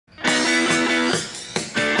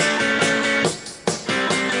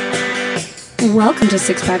Welcome to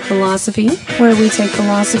Six Pack Philosophy, where we take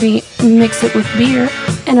philosophy, mix it with beer,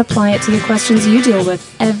 and apply it to the questions you deal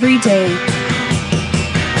with every day.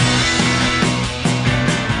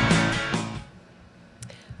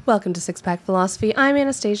 Welcome to Six Pack Philosophy. I'm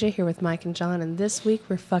Anastasia here with Mike and John, and this week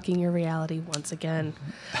we're fucking your reality once again.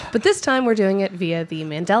 But this time we're doing it via the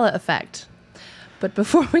Mandela effect. But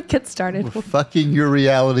before we get started... We're fucking your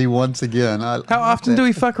reality once again. How often do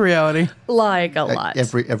we fuck reality? Like a lot.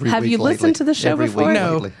 Every week Have you listened lately. to the show Every before? week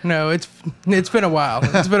No, lately. no, it's been a while.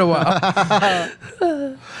 It's been a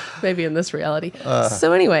while. Maybe in this reality.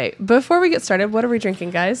 So anyway, before we get started, what are we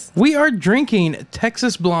drinking, guys? We are drinking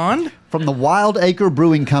Texas Blonde. From the Wild Acre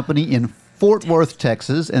Brewing Company in Fort Worth,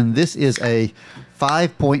 Texas, and this is a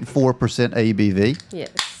 5.4% ABV.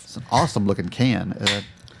 Yes. It's an awesome looking can.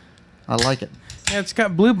 I like it. Yeah, it's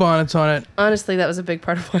got blue bonnets on it. Honestly, that was a big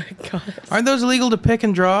part of why I got it. Aren't those illegal to pick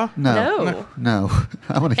and draw? No.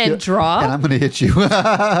 I'm gonna And draw? And I'm gonna hit you.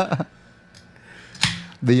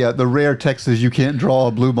 The rare Texas you can't draw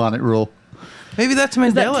a blue bonnet rule. Maybe that's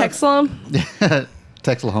Is that Mandela. Texlom?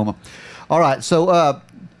 Texlahoma. All right, so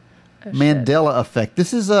Mandela effect.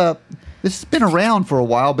 This has been around for a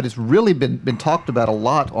while, but it's really been talked about a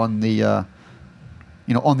lot on the on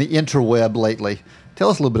the interweb lately. Tell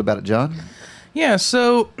us a little bit about it, John. Yeah,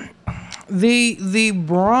 so the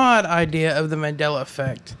broad idea of the Mandela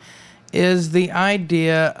effect is the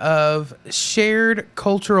idea of shared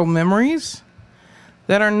cultural memories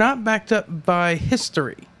that are not backed up by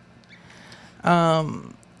history.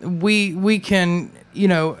 We can,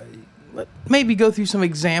 maybe go through some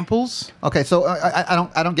examples. Okay, so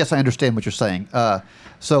I don't guess I understand what you're saying.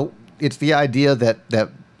 So it's the idea that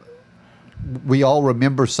we all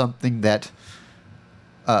remember something that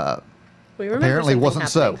We remember apparently something wasn't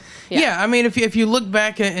so. happening. Yeah, I mean, if you look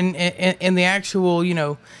back in the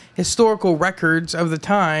actual, historical records of the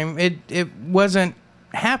time, it wasn't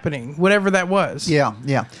happening, whatever that was. Yeah.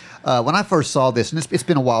 When I first saw this, and it's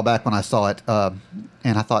been a while back when I saw it, and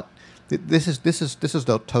I thought, this is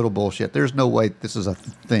the total bullshit. There's no way this is a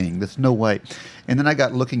thing. There's no way. And then I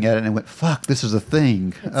got looking at it and went, fuck, this is a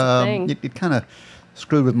thing. It's a thing. It kind of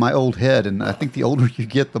screwed with my old head, and I think the older you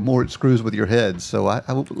get, the more it screws with your head. So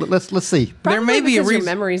let's see. Probably There may be a because your reason.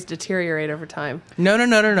 memories deteriorate over time.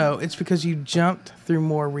 No. It's because you jumped through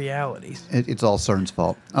more realities. It's all CERN's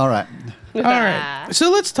fault. All right. All right. So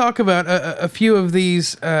let's talk about a few of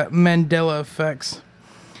these Mandela effects.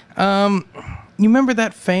 You remember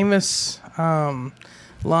that famous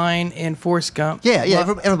line in Forrest Gump? Yeah.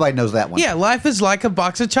 Everybody knows that one. Yeah, life is like a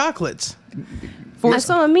box of chocolates. I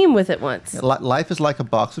saw a meme with it once. Life is like a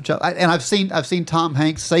box of chocolates, and I've seen Tom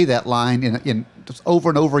Hanks say that line in just over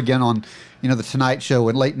and over again on the Tonight Show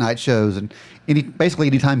and late night shows, and basically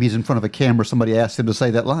anytime he's in front of a camera, somebody asks him to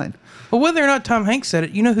say that line. But whether or not Tom Hanks said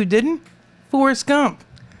it, you know who didn't? Forrest Gump.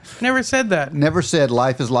 Never said that. Never said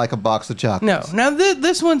life is like a box of chocolates. No. Now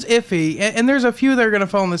this one's iffy, and there's a few that are going to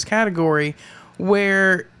fall in this category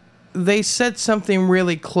where they said something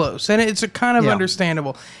really close, and it's kind of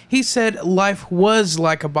understandable. He said life was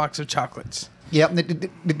like a box of chocolates. Yeah.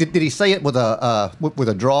 Did he say it with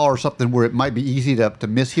a draw or something where it might be easy to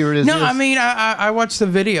mishear it as No, is? I mean, I watched the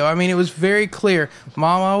video. I mean, it was very clear.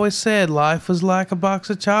 Mom always said life was like a box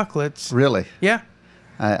of chocolates. Really? Yeah.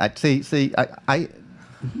 I see.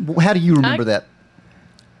 How do you remember that?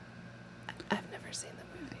 I've never seen the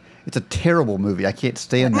movie. It's a terrible movie. I can't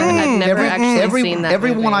stand that. I've never actually seen that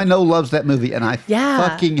Everyone movie. I know loves that movie, and I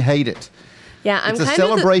fucking hate it. Yeah, I'm It's a kind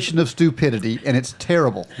celebration of stupidity, and it's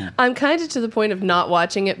terrible. I'm kind of to the point of not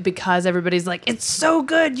watching it because everybody's like, it's so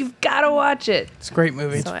good, you've got to watch it. It's a great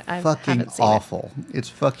movie. So I Fucking haven't seen awful. It's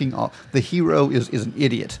fucking awful. The hero is an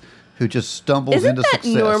idiot who just stumbles Isn't into that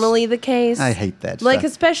success. normally the case? I hate that Like,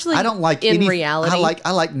 stuff. especially I don't like in reality.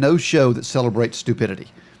 I like no show that celebrates stupidity.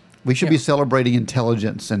 We should be celebrating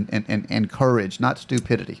intelligence and courage, not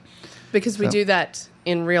stupidity. Because we do that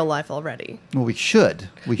in real life already. Well, we should.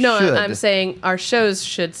 We No, should. I'm saying our shows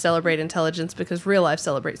should celebrate intelligence because real life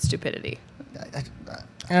celebrates stupidity.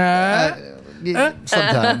 Sometimes,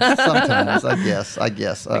 I guess. I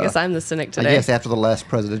guess I'm the cynic I today. guess after the last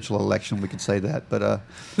presidential election, we could say that. But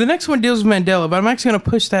The next one deals with Mandela, but I'm actually going to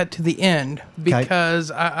push that to the end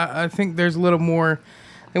because I think there's a little more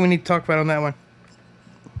that we need to talk about on that one.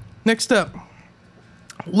 Next up,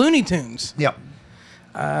 Looney Tunes. yeah.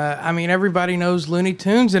 I mean, everybody knows Looney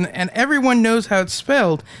Tunes, and everyone knows how it's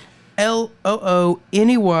spelled.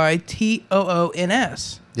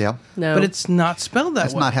 LooneyToons. Yeah. No. But it's not spelled that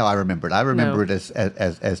That's way. not how I remember it. I remember No. it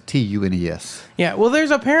as Tunes. Yeah, well,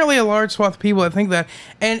 there's apparently a large swath of people that think that.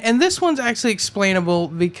 And this one's actually explainable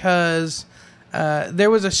because there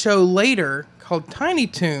was a show later called Tiny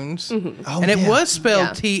Toons, Oh, and it yeah. was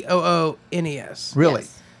spelled Yeah. Toones. Really?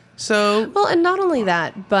 Yes. So Well, and not only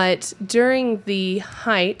that, but during the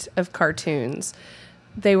height of cartoons,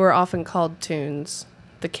 they were often called toons,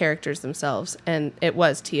 the characters themselves, and it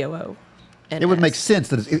was TOO. It would make sense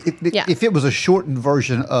that Yeah. if it was a shortened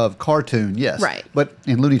version of cartoon, yes. Right. But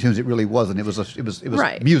in Looney Tunes, it really wasn't. It was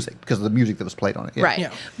Right. music because of the music that was played on it. Yeah. Right.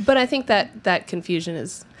 Yeah. But I think that confusion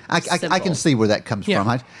is I can simple. see where that comes Yeah.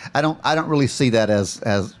 from. I don't really see that as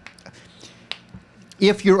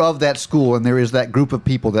if you're of that school and there is that group of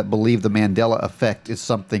people that believe the Mandela effect is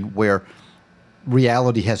something where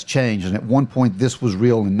reality has changed and at one point this was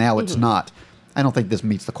real and now it's not. I don't think this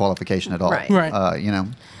meets the qualification at all. Right. Right. You know,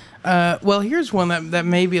 well, here's one that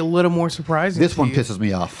may be a little more surprising. this to one you. pisses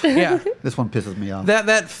me off. Yeah. This one pisses me off.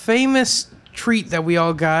 That famous treat that we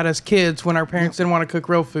all got as kids when our parents didn't want to cook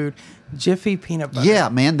real food, Jiffy peanut butter. Yeah,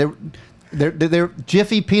 man. Their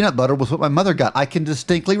Jiffy peanut butter was what my mother got. I can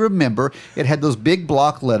distinctly remember it had those big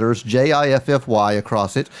block letters JIFFY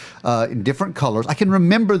across it in different colors. I can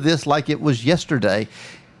remember this like it was yesterday.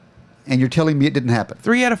 And you're telling me it didn't happen?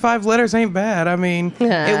 3 out of 5 letters ain't bad. I mean,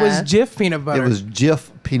 it was Jif peanut butter. It was Jif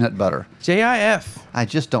peanut butter. JIF. I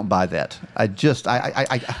just don't buy that.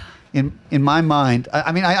 In my mind,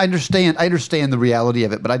 I mean, I understand the reality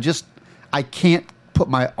of it, but I can't put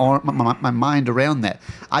my mind around that.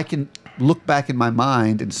 I can look back in my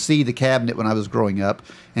mind and see the cabinet when I was growing up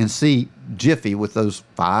and see Jiffy with those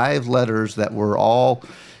 5 letters that were all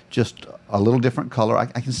just a little different color. I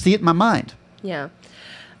can see it in my mind. Yeah.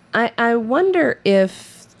 I wonder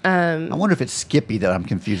if I wonder if it's Skippy that I'm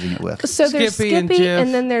confusing it with. so there's Skippy and Skippy, Jif.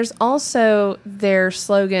 and then there's also their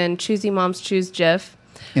slogan, "Choosy Moms Choose Jif."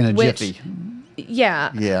 In a which- Jiffy.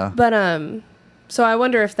 Yeah. Yeah. But so I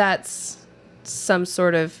wonder if that's some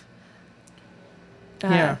sort of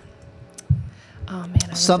Yeah. Oh man,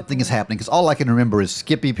 I Something is happening because all I can remember is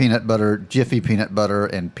Skippy peanut butter, Jiffy peanut butter,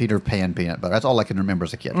 and Peter Pan peanut butter. That's all I can remember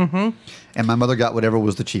as a kid. Mm-hmm. And my mother got whatever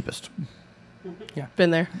was the cheapest.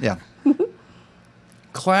 been there. Yeah.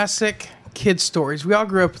 Classic kid stories. We all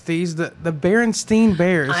grew up with these. The Berenstein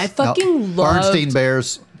Bears. I fucking Now, loved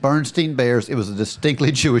Bernstein Bears. It was a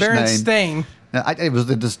distinctly Jewish name. Berenstain. Now, it was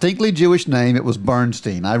a distinctly Jewish name. It was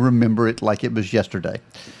Bernstein. I remember it like it was yesterday.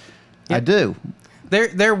 I do.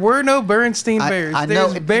 There were no Berenstein Bears. I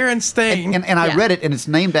know. There's Berenstain. And I Yeah. read it, and it's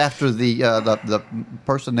named after the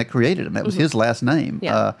person that created him. That was his last name.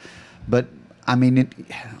 Yeah. But I mean,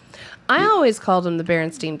 I always called them the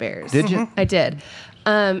Berenstein Bears. Did you? I did.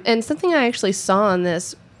 And something I actually saw on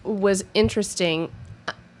this was interesting.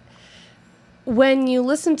 When you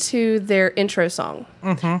listen to their intro song,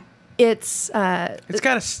 it's It's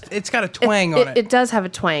got a twang on it. It does have a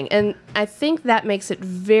twang, and I think that makes it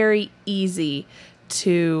very easy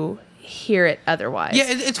to hear it otherwise. Yeah,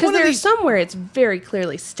 it's because one of there's these- somewhere it's very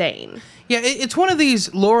clearly Stain. Yeah, it's one of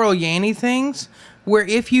these Laurel Yanny things where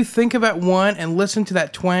if you think about one and listen to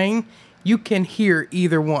that twang, you can hear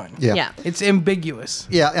either one. Yeah. Yeah. It's ambiguous.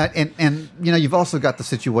 Yeah, and you know, you've also got the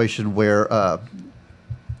situation where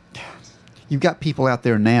you've got people out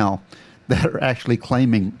there now that are actually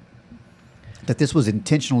claiming that this was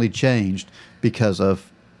intentionally changed because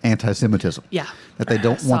of anti-Semitism. Yeah. That they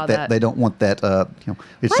don't I saw want that. that. They don't want that. You know,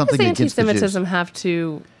 it's Why something does against the Jews. anti-Semitism have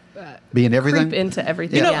to Be in everything. creep into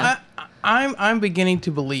everything? You know, yeah. I'm beginning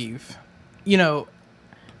to believe, you know,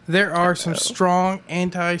 there are some strong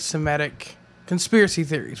anti-Semitic conspiracy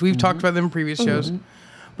theories. We've talked about them in previous shows.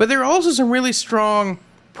 But there are also some really strong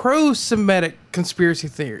pro-Semitic conspiracy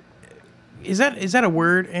theory. Is that a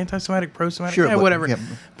word? Anti-Semitic, pro-Semitic? Sure, Yeah, but- whatever. yeah. I don't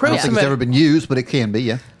think it's Pro-Semitic ever been used, but it can be.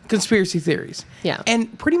 Yeah. conspiracy theories. Yeah.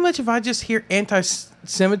 And pretty much if I just hear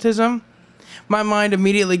anti-Semitism, my mind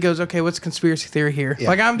immediately goes, okay, what's conspiracy theory here? Yeah.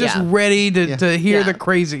 Like I'm just Yeah. ready to hear Yeah. the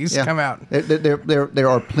crazies Yeah. come out. There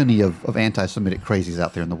are plenty of anti-Semitic crazies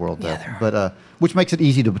out there in the world, though. Yeah, there are. But which makes it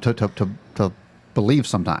easy to believe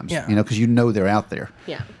sometimes. Yeah. You know, because you know they're out there.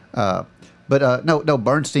 Yeah. But no,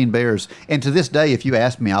 Bernstein Bears. And to this day, if you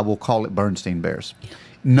ask me, I will call it Bernstein Bears.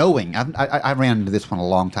 Knowing, I ran into this one a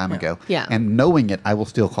long time ago. Yeah. And knowing it, I will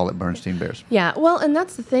still call it Bernstein Bears. Yeah, well, and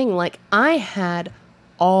that's the thing. Like, I had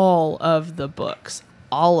all of the books,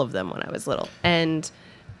 all of them when I was little. And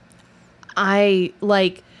I,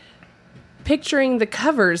 like, picturing the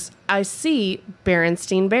covers, I see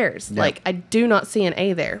Berenstein Bears. Yeah. Like, I do not see an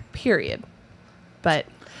A there, period. But,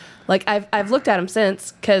 like, I've looked at them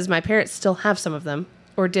since because my parents still have some of them,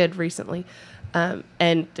 or did recently.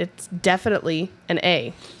 And it's definitely an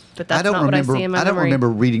A. But that's not what I see in my I don't memory. remember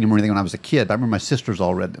reading them or anything when I was a kid. But I remember my sisters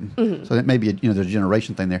all read them. Mm-hmm. So that may be there's a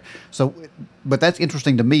generation thing there. So, but that's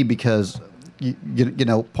interesting to me because you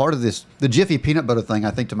know, part of this, the Jiffy peanut butter thing,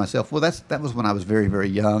 I think to myself, well, that was when I was very, very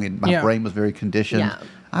young and my brain was very conditioned. Yeah.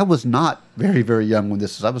 I was not very, very young when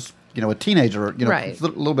this was. I was, you know, a teenager, you know, Right. a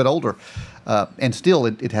little bit older. And still,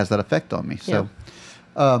 it has that effect on me. So,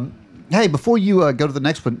 hey, before you go to the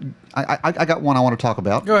next one, I got one I want to talk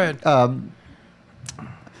about. Go ahead.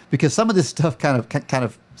 Because some of this stuff kind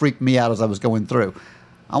of freaked me out as I was going through.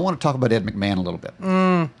 I want to talk about Ed McMahon a little bit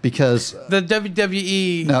because The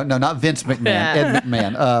WWE. no, not Vince McMahon, Ed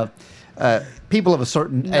McMahon. People of a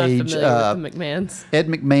certain Not age. familiar with the McMahons. Ed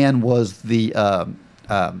McMahon was the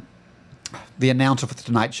announcer for the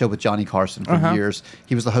Tonight Show with Johnny Carson for years.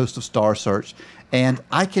 He was the host of Star Search, and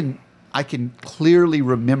I can clearly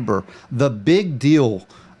remember the big deal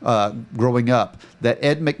growing up that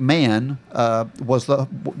Ed McMahon was the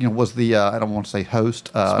I don't want to say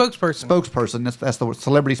host spokesperson. That's the word,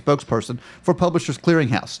 celebrity spokesperson for Publishers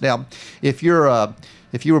Clearinghouse. Now, if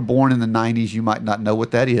you were born in the 90s, you might not know what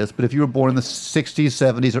that is, but if you were born in the 60s,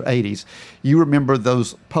 70s, or 80s, you remember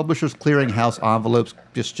those Publishers Clearinghouse envelopes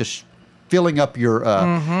just filling up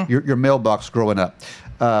your mailbox growing up.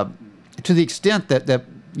 To the extent that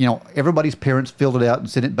you know, everybody's parents filled it out and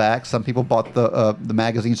sent it back. Some people bought the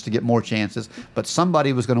magazines to get more chances, but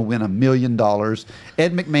somebody was going to win $1 million.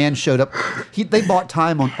 Ed McMahon showed up. They bought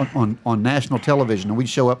time on national television, and we'd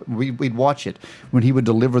show up and we'd watch it when he would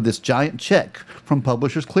deliver this giant check from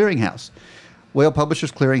Publishers Clearinghouse. Well,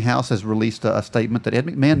 Publishers Clearinghouse has released a statement that Ed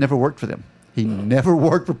McMahon never worked for them. He never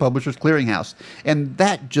worked for Publishers Clearinghouse, and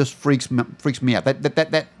that just freaks me out.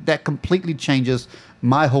 That completely changes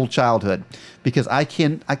my whole childhood, because I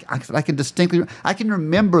can distinctly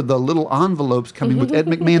remember the little envelopes coming with Ed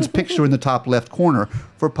McMahon's picture in the top left corner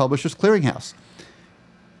for Publishers Clearinghouse.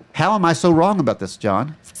 How am I so wrong about this,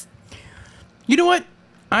 John? You know what?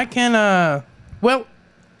 I can. Well,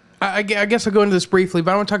 I guess I'll go into this briefly,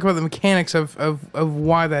 but I want to talk about the mechanics of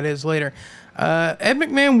why that is later. Ed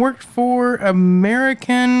McMahon worked for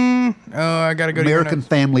American. I gotta go to American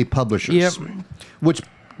Family Publishers. Yep. Which,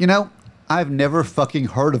 you know, I've never fucking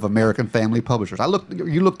heard of American Family Publishers.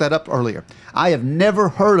 You looked that up earlier. I have never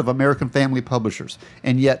heard of American Family Publishers,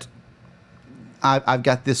 and yet I've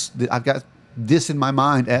got this in my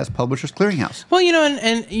mind as Publishers Clearinghouse. Well, you know,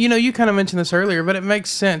 and you know, you kind of mentioned this earlier, but it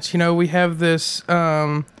makes sense. You know, we have this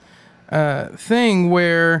thing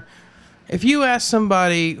where if you ask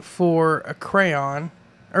somebody for a crayon,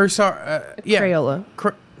 or Crayola.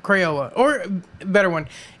 Crayola, or a better one,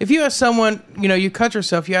 if you ask someone, you know, you cut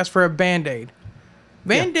yourself, you ask for a Band-Aid.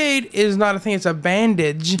 Band-Aid is not a thing; it's a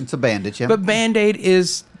bandage. It's a bandage, yeah. But Band-Aid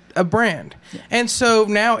is a brand, and so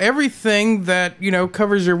now everything that, you know,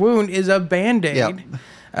 covers your wound is a Band-Aid. Yep.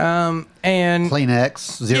 And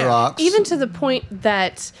Kleenex, Xerox. Even to the point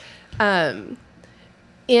that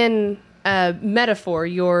in a metaphor,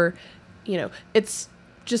 it's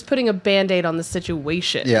just putting a Band-Aid on the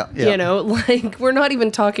situation. Yeah. You know, like, we're not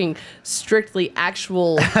even talking strictly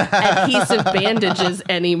actual adhesive bandages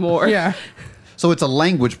anymore. yeah. So it's a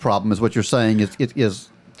language problem, is what you're saying. It is.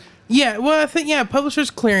 Yeah, well, I think,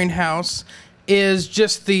 Publishers Clearinghouse is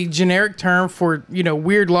just the generic term for, you know,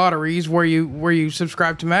 weird lotteries where you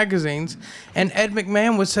subscribe to magazines. And Ed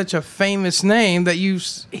McMahon was such a famous name that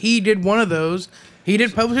he did one of those. He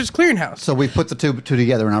did Publishers Clearinghouse. So we put the two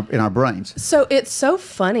together in our brains. So it's so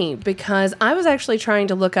funny because I was actually trying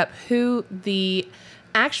to look up who the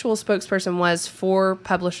actual spokesperson was for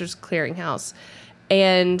Publishers Clearinghouse,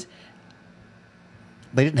 and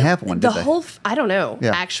they didn't have one, did they? I don't know,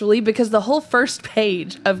 actually, because the whole first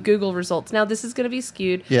page of Google results. Now, this is going to be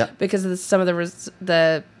skewed because of some of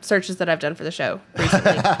the searches that I've done for the show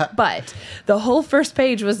recently. But the whole first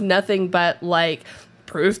page was nothing but, like,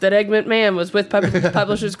 proof that Ed McMahon was with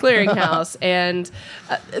Publishers Clearinghouse. And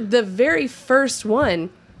the very first one,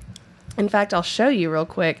 in fact, I'll show you real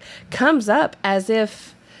quick, comes up as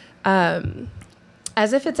if it's Ed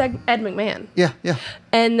McMahon. Yeah.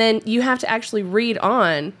 And then you have to actually read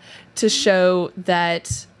on to show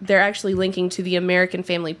that they're actually linking to the American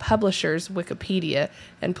Family Publishers Wikipedia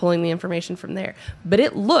and pulling the information from there. But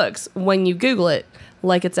it looks, when you Google it,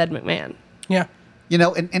 like it's Ed McMahon. Yeah. You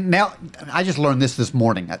know, and now I just learned this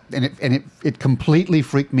morning, and it completely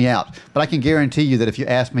freaked me out. But I can guarantee you that if you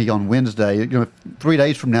ask me on Wednesday, you know, 3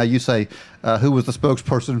 days from now, you say who was the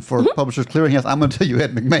spokesperson for Publishers Clearinghouse, I'm going to tell you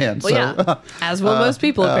Ed McMahon. Well, as will most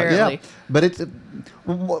people apparently. Yeah. But I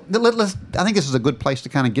think this is a good place to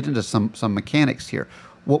kind of get into some mechanics here.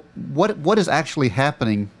 What is actually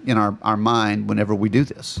happening in our mind whenever we do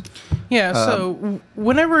this? Yeah. So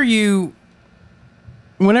whenever you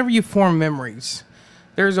form memories,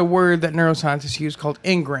 there's a word that neuroscientists use called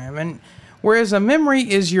engram, and Whereas a memory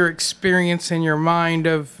is your experience in your mind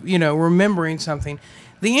of, remembering something.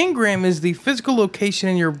 The engram is the physical location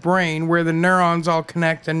in your brain where the neurons all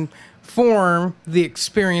connect and form the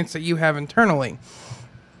experience that you have internally.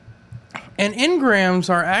 And engrams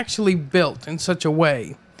are actually built in such a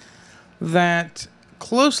way that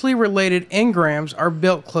closely related engrams are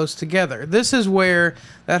built close together. This is where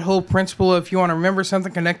that whole principle of if you want to remember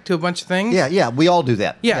something, connect to a bunch of things. Yeah, we all do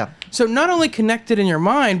that. Yeah. So not only connect it in your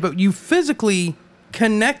mind, but you physically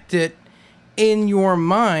connect it in your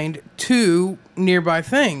mind to nearby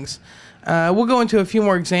things. We'll go into a few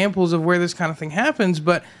more examples of where this kind of thing happens,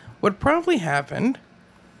 but what probably happened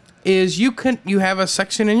is you have a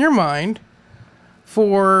section in your mind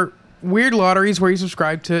for weird lotteries where you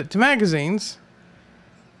subscribe to magazines.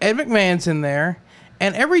 Ed McMahon's in there,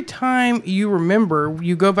 and every time you remember,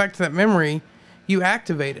 you go back to that memory, you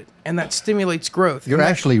activate it, and that stimulates growth. You're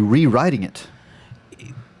actually rewriting it.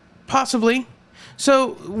 Possibly.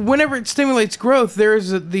 So whenever it stimulates growth, there's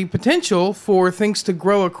the potential for things to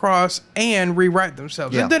grow across and rewrite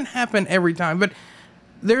themselves. Yeah. It doesn't happen every time, but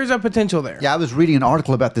there's a potential there. Yeah, I was reading an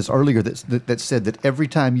article about this earlier that said that every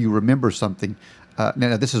time you remember something,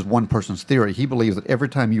 now this is one person's theory. He believes that every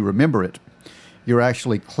time you remember it, you're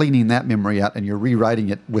actually cleaning that memory out and you're rewriting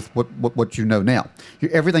it with what you know now.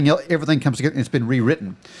 Everything comes together and it's been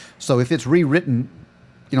rewritten. So if it's rewritten,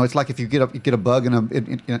 it's like if you get a bug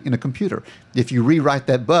in a computer. If you rewrite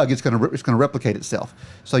that bug, it's going to replicate itself.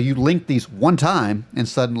 So you link these one time and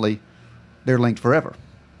suddenly they're linked forever.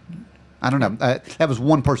 I don't know. That was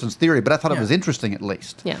one person's theory, but I thought it was interesting at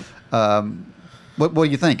least. Yeah. What do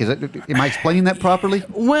you think? Am I explaining that properly?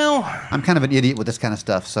 Well, I'm kind of an idiot with this kind of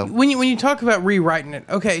stuff. So when you talk about rewriting it,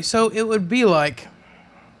 okay, so it would be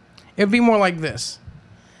more like this.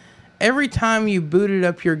 Every time you booted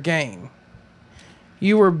up your game,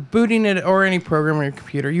 you were booting it, or any program on your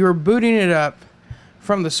computer, you were booting it up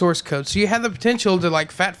from the source code. So you had the potential to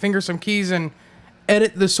fat finger some keys and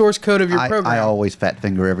edit the source code of your program. I always fat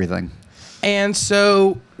finger everything. And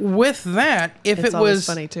so with that, if it was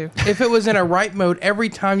funny too. If it was in a write mode every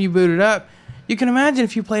time you boot it up, you can imagine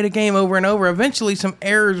if you played a game over and over, eventually some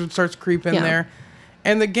errors would start to creep in there,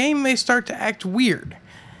 and the game may start to act weird.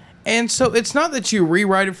 And so it's not that you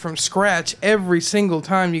rewrite it from scratch every single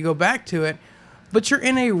time you go back to it, but you're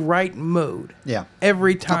in a write mode. Yeah.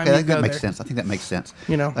 Every time you go that makes there. sense. I think that makes sense.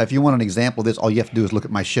 If you want an example of this, all you have to do is look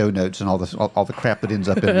at my show notes and all the crap that ends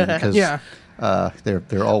up in them because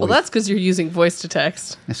they're always. Well, that's because you're using voice to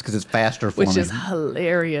text. It's because it's faster for me. Which is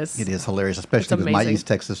hilarious. It is hilarious, especially with my amazing. East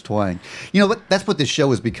Texas twang. That's what this show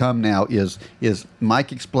has become now. Is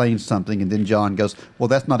Mike explains something and then John goes, "Well,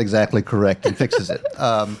 that's not exactly correct," and fixes it.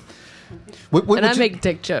 And I make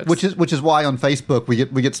dick jokes. Which is why on Facebook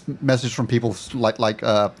we get messages from people like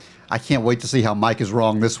I can't wait to see how Mike is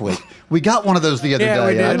wrong this week. We got one of those the other day.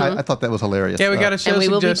 we did. I thought that was hilarious. Yeah, we got a show and we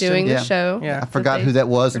will be suggestion. doing Yeah. the show. Yeah. I forgot who that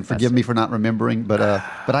was, and forgive me for not remembering, but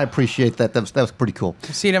I appreciate that. That was pretty cool.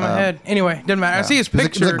 See it in my head. Anyway, doesn't matter. I see his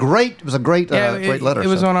picture. It was a great letter. It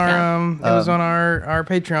was so. on our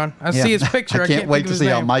Patreon. I see his picture. I can't wait to see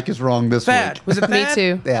how Mike is wrong this Thad. week. Was it Me Thad?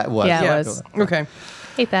 too. Yeah, it was. Yeah, it was. Okay.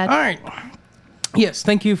 Hey, Thad. All right. Yes,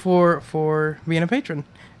 thank you for being a patron,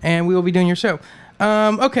 and we will be doing your show.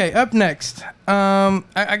 Okay, up next.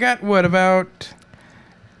 I got about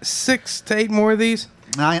 6 to 8 more of these.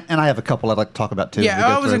 I have a couple I'd like to talk about too. Yeah,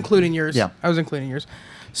 I was including yours. Yeah, I was including yours.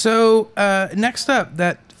 So next up,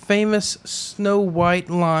 that famous Snow White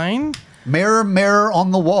line. Mirror, mirror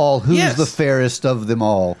on the wall, who's the fairest of them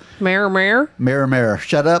all? Mirror, mirror. Mirror, mirror,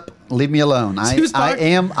 shut up, leave me alone. I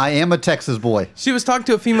am a Texas boy. She was talking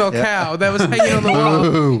to a female cow that was hanging on the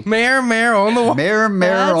wall. Mirror, mirror on the wall. Mirror,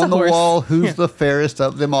 mirror on the horse. wall, who's the fairest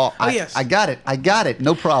of them all? Yes. I got it.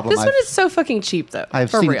 No problem. This one is so fucking cheap, though.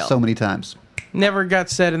 I've for seen real. it so many times. Never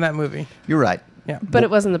got said in that movie. You're right. Yeah. But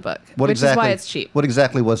it was in the book, which is why it's cheap. What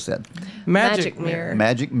exactly was said? Magic mirror.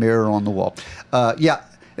 Magic mirror on the wall. Yeah.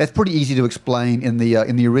 That's pretty easy to explain. In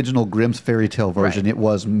the original Grimm's fairy tale version, It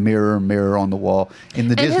was mirror, mirror on the wall. In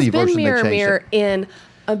the Disney version, mirror, they changed mirror it. in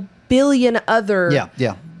a billion other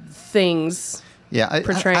things. Yeah,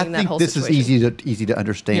 portraying that whole this situation. is easy to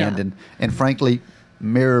understand, Yeah. and frankly,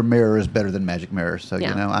 mirror, mirror is better than magic mirror. So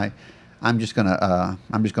I'm just gonna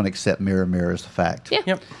accept mirror, mirror as a fact. Yeah.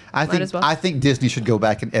 Yep. I think Disney should go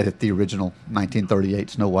back and edit the original 1938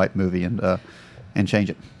 Snow White movie and change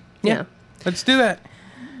it. Yeah. Let's do that.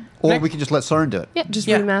 Or we can just let CERN do it. Yeah, just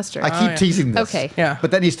Yeah. remaster. I keep teasing this. Okay. Yeah.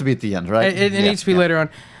 But that needs to be at the end, right? It needs to be later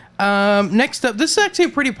on. Next up, this is actually a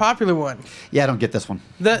pretty popular one. Yeah, I don't get this one.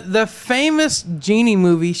 The famous genie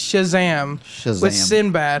movie Shazam with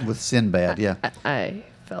Sinbad. With Sinbad, yeah. I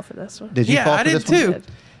fell for this one. Did you fall for I did this one? too.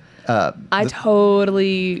 I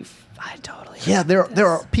totally. Yeah, there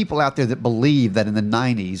are people out there that believe that in the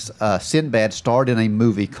 90s, Sinbad starred in a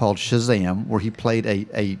movie called Shazam, where he played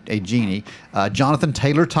a genie. Jonathan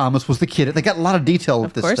Taylor Thomas was the kid. They got a lot of detail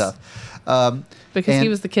with this course. stuff. Because he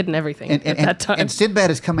was the kid in everything at that time. And Sinbad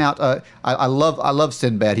has come out. I love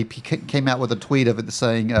Sinbad. He came out with a tweet of it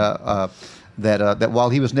saying that while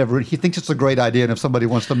he was never, he thinks it's a great idea, and if somebody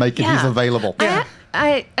wants to make it, he's available. Yeah.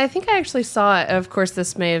 I think I actually saw it. Of course,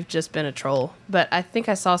 this may have just been a troll, but I think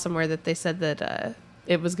I saw somewhere that they said that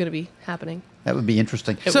it was going to be happening. That would be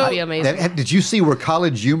interesting. It would be amazing. Did you see where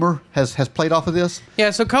College Humor has played off of this?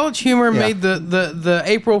 Yeah, so College Humor made the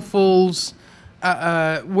April Fool's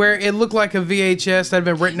where it looked like a VHS that had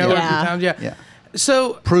been written over a few times. Yeah.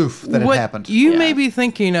 So proof that it happened. You may be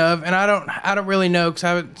thinking of, and I don't really know because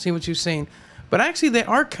I haven't seen what you've seen. But actually, they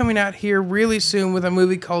are coming out here really soon with a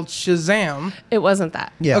movie called Shazam. It wasn't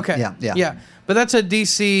that. Yeah. Okay. Yeah. But that's a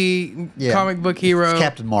DC comic book hero. It's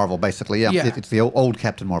Captain Marvel, basically. Yeah. It's the old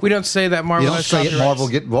Captain Marvel. We don't say that Marvel. You don't say it. Marvel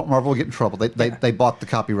will get in trouble. They bought the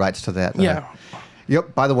copyrights to that.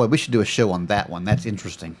 Yep. By the way, we should do a show on that one. That's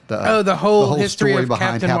interesting. The whole history story of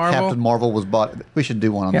behind Captain how Marvel. Captain Marvel was bought. We should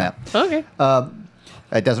do one on that. Okay.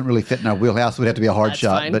 It doesn't really fit in our wheelhouse. It would have to be a hard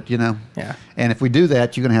shot, fine. but Yeah. And if we do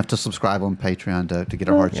that, you're going to have to subscribe on Patreon to get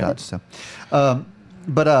our hard shots. So, Well,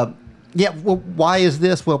 why is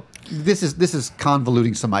this? Well, this is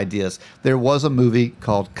convoluting some ideas. There was a movie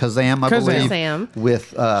called Kazam, I believe,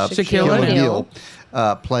 with Shaquille O'Neal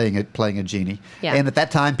playing a genie. Yeah. And at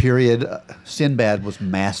that time period, Sinbad was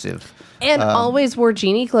massive. And always wore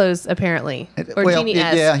genie clothes, apparently, or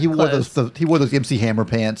genie-esque he wore clothes. he wore those MC Hammer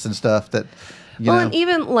pants and stuff that. And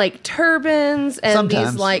even like turbans and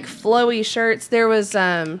Sometimes. these like flowy shirts. There was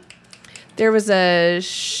a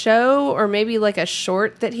show or maybe like a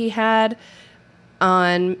short that he had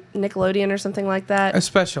on Nickelodeon or something like that. A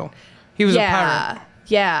special. He was a pirate.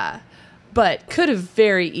 Yeah. But could have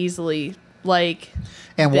very easily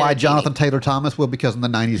And why Jonathan Taylor Thomas? Well, because in the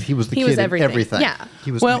 90s he was the kid in everything. Yeah.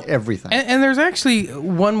 He was in everything. And there's actually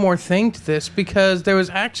one more thing to this because there was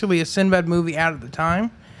actually a Sinbad movie out at the time.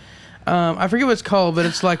 I forget what it's called, but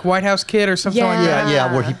it's like White House Kid or something like that.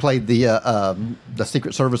 Yeah, where he played the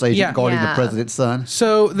Secret Service agent guarding the president's son.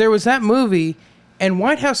 So there was that movie, and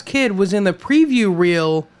White House Kid was in the preview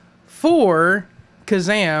reel for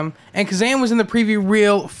Kazam, and Kazam was in the preview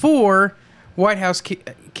reel for White House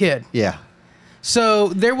Kid. Yeah. So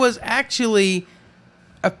there was actually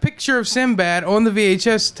a picture of Sinbad on the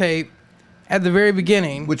VHS tape at the very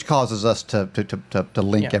beginning, which causes us to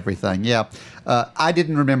link everything. Yeah, I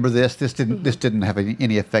didn't remember this. This didn't have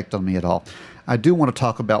any effect on me at all. I do want to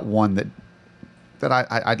talk about one that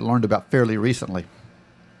I learned about fairly recently.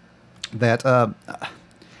 That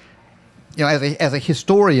as a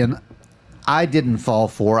historian, I didn't fall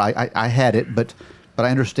for. I had it, but I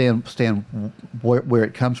understand where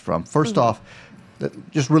it comes from. First off,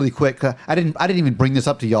 just really quick, I didn't even bring this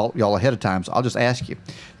up to y'all ahead of time, so I'll just ask you.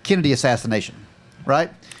 Kennedy assassination, right?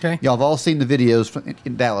 Okay. Y'all have all seen the videos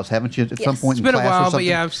in Dallas, haven't you? At some point in class or something. It's been a while, but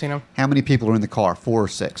yeah, I've seen them. How many people are in the car? 4 or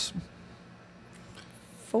 6?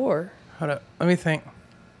 4. Hold up. Let me think.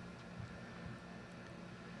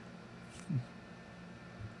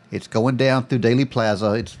 It's going down through Daly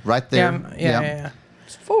Plaza. It's right there. Yeah.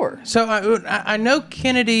 It's 4. So I know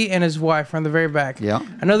Kennedy and his wife are on the very back. Yeah.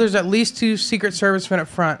 I know there's at least 2 Secret Servicemen up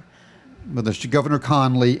front. Well, there's Governor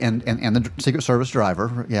Conley and the Secret Service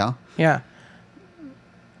driver. Yeah. Yeah.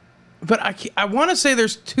 But I want to say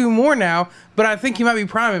there's 2 more now, but I think you might be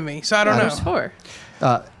priming me, so I don't know. There's 4.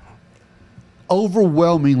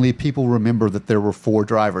 Overwhelmingly, people remember that there were 4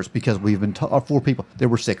 drivers because we've been 4 people. There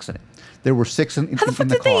were 6 in it. There were 6 in the car. How the fuck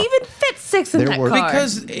did they even fit 6 in that car?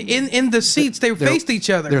 Because in the seats they faced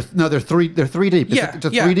each other. They're 3 deep. It's a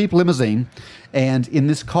 3 deep limousine, and in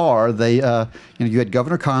this car they you had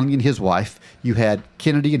Governor Conley and his wife, you had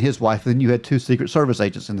Kennedy and his wife, and then you had 2 Secret Service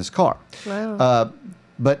agents in this car. Wow.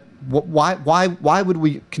 But why would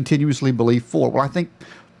we continuously believe 4? Well, I think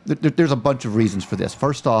there's a bunch of reasons for this.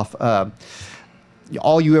 First off,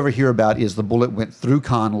 all you ever hear about is the bullet went through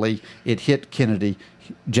Conley, it hit Kennedy.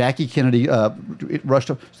 Jackie Kennedy it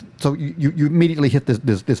rushed up. So you immediately hit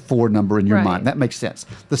this 4 number in your mind. That makes sense.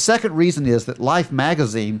 The second reason is that Life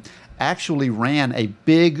magazine actually ran a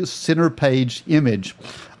big center page image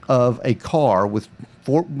of a car with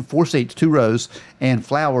 4 seats, 2 rows, and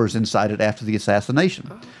flowers inside it after the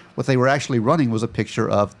assassination. What they were actually running was a picture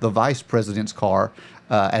of the vice president's car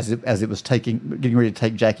as it was getting ready to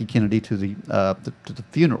take Jackie Kennedy to the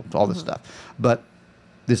funeral, all this stuff. But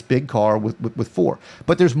this big car with 4.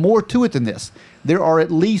 But there's more to it than this. There are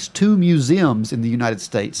at least 2 museums in the United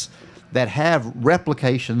States that have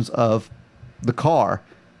replications of the car,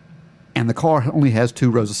 and the car only has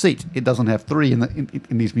 2 rows of seats. It doesn't have 3 in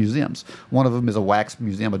these museums. One of them is a wax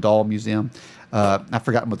museum, a doll museum. I've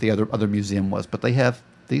forgotten what the other museum was, but they have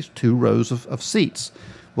these 2 rows of seats.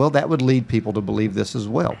 Well, that would lead people to believe this as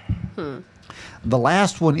well. The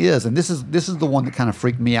last one is, and this is the one that kind of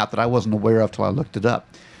freaked me out that I wasn't aware of till I looked it up.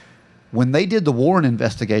 When they did the Warren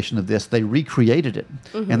investigation of this, they recreated it,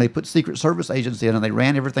 and they put Secret Service agents in, and they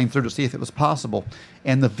ran everything through to see if it was possible.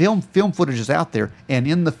 And the film footage is out there, and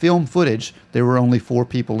in the film footage, there were only 4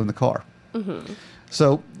 people in the car.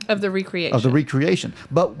 So Of the recreation.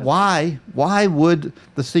 But why would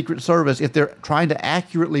the Secret Service, if they're trying to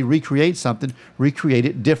accurately recreate something, recreate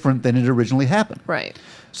it different than it originally happened? Right.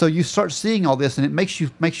 So you start seeing all this, and it makes you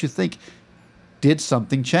think, did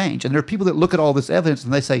something change? And there are people that look at all this evidence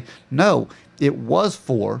and they say, no, it was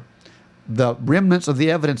 4. The remnants of the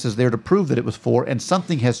evidence is there to prove that it was 4, and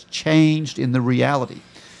something has changed in the reality.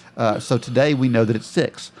 So today we know that it's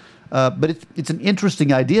 6. But it's an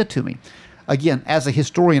interesting idea to me. Again, as a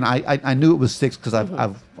historian, I knew it was 6 because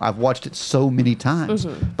I've watched it so many times.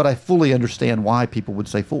 But I fully understand why people would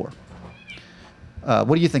say 4.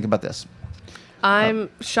 What do you think about this? I'm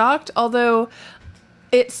shocked, although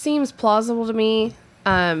it seems plausible to me,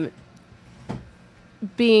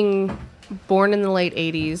 being born in the late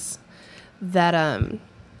 80s, that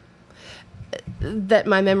that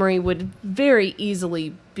my memory would very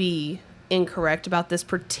easily be incorrect about this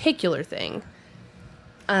particular thing.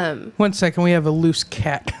 1 second, we have a loose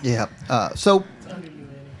cat. Yeah. So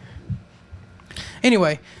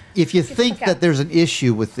Anyway, if you think that there's an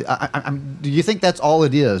issue with, do you think that's all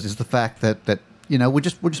it is? Is the fact that we're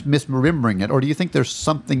just misremembering it, or do you think there's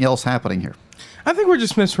something else happening here? I think we're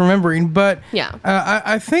just misremembering, but Yeah.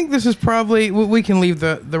 I think this is probably, we can leave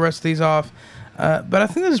the rest of these off, but I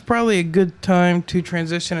think this is probably a good time to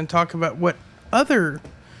transition and talk about what other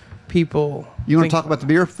people You want think to talk about the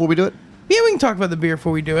beer before we do it? Yeah, we can talk about the beer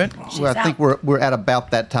before we do it. Well, I think we're at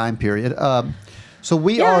about that time period. So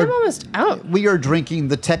I'm almost out. We are drinking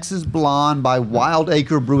the Texas Blonde by Wild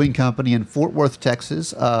Acre Brewing Company in Fort Worth,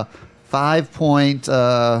 Texas. 5.4%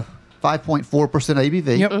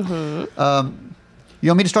 ABV. Yep. You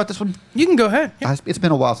want me to start this one? You can go ahead. Yep. It's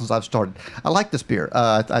been a while since I've started. I like this beer.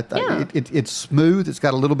 It's smooth. It's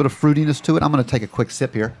got a little bit of fruitiness to it. I'm going to take a quick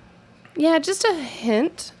sip here. Yeah, just a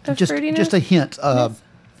hint of fruitiness. Just a hint.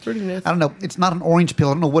 Fruitiness. I don't know. It's not an orange peel.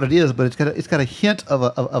 I don't know what it is, but it's got a hint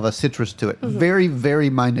of a citrus to it. Very, very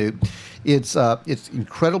minute. It's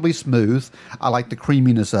incredibly smooth. I like the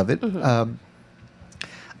creaminess of it.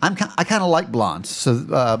 I kind of like blondes,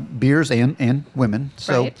 so beers and women.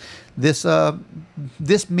 So Right.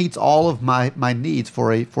 this meets all of my needs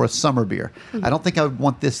for a summer beer. I don't think I would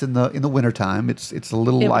want this in the wintertime. It's a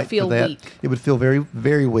little It would light feel for that. weak. It would feel very,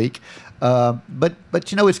 very weak. But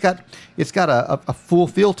it's got a full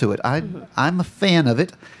feel to it. I'm a fan of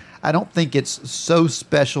it. I don't think it's so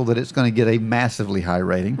special that it's going to get a massively high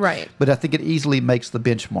rating. Right. But I think it easily makes the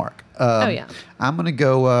benchmark. Yeah. I'm going to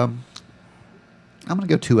go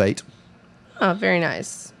 2.8. Oh, very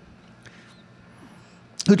nice.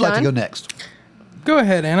 Who'd like to John? go next? Go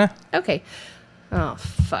ahead, Anna. Okay. Oh,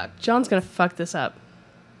 fuck. John's going to fuck this up.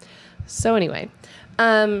 So anyway,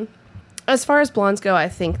 as far as blondes go, I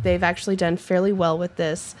think they've actually done fairly well with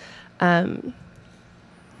this.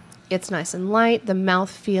 It's nice and light. The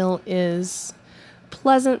mouthfeel is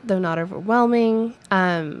pleasant, though not overwhelming.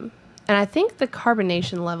 And I think the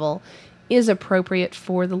carbonation level is appropriate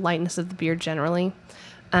for the lightness of the beer generally.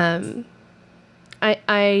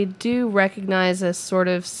 I do recognize a sort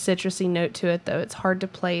of citrusy note to it, though. It's hard to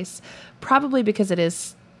place, probably because it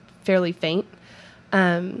is fairly faint.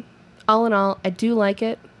 All in all, I do like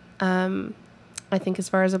it. I think as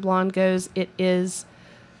far as a blonde goes, it is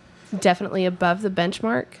definitely above the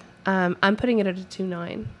benchmark. I'm putting it at a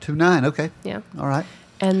 2.9. 2.9. Okay. Yeah. All right.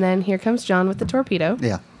 And then here comes John with the torpedo.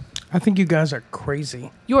 Yeah. I think you guys are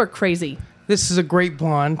crazy. You're crazy. This is a great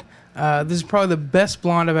blonde. This is probably the best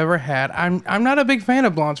blonde I've ever had. I'm not a big fan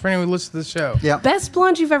of blondes for anyone who listens to the show. Yeah. Best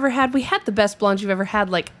blonde you've ever had? We had the best blonde you've ever had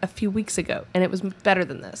like a few weeks ago, and it was better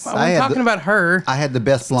than this. Well, I'm talking about her. I had the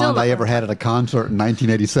best blonde not I ever had at a concert in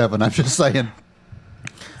 1987. I'm just saying.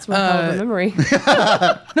 It's my hell of a memory.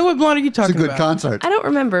 No, what blonde are you It's talking a good about? concert. I don't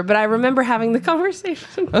remember, but I remember having the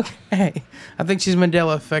conversation. Okay. I think she's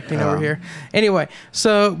Mandela affecting over here. Anyway,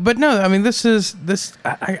 but no, I mean,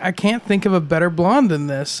 I can't think of a better blonde than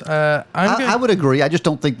this. I would agree. I just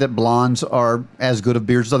don't think that blondes are as good of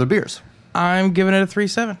beers as other beers. I'm giving it a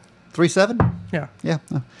 3.7. 3.7? Yeah. Yeah.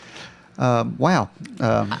 Wow.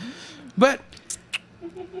 But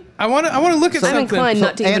I want to look at I'm something. inclined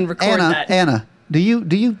not to even record that. Anna, Do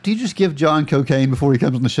you just give John cocaine before he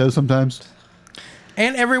comes on the show sometimes?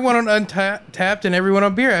 And everyone on Untapped and everyone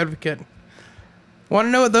on Beer Advocate. Want to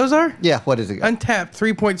know what those are? Yeah, what is it? Untapped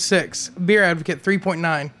 3.6, Beer Advocate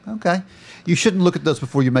 3.9. Okay. You shouldn't look at those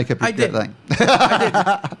before you make up your thing.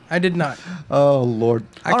 I did not. Oh, Lord.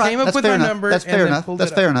 I came up with my number. That's fair enough.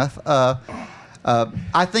 That's fair enough.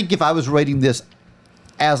 I think if I was rating this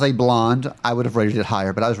as a blonde, I would have rated it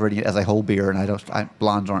higher, but I was rating it as a whole beer, and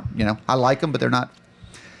blondes aren't, I like them, but they're not.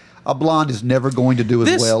 A blonde is never going to do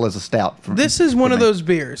as well as a stout. This is one of those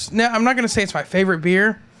beers. Now, I'm not going to say it's my favorite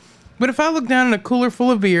beer, but if I look down in a cooler full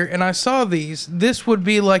of beer and I saw these, this would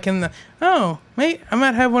be like in the, mate, I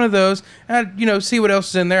might have one of those. And see what else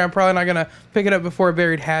is in there. I'm probably not going to pick it up before a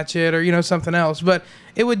Buried Hatchet or, something else. But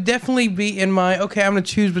it would definitely be in my, okay, I'm going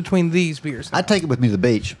to choose between these beers now. I'd take it with me to the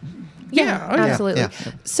beach. Yeah, absolutely. Yeah.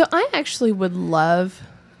 So I actually would love,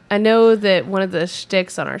 I know that one of the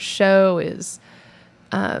shticks on our show is,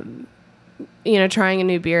 trying a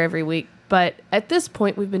new beer every week. But at this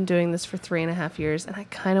point, we've been doing this for 3.5 years, and I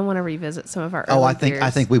kind of want to revisit some of our early beers. I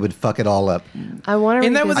think we would fuck it all up. I want to.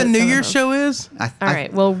 Isn't that what the New Year's show is? All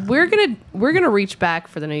right. Well, we're gonna reach back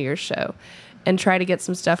for the New Year's show, and try to get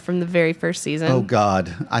some stuff from the very first season. Oh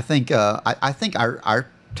God, I think our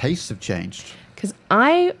tastes have changed. Because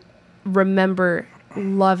I remember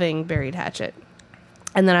loving Buried Hatchet,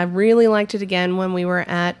 and then I really liked it again when we were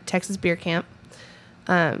at Texas Beer Camp.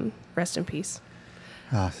 Rest in peace.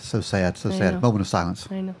 So sad, so sad. Moment of silence.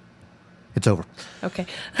 I know. It's over. Okay.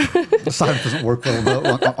 Silence doesn't work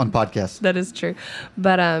well on podcasts. That is true.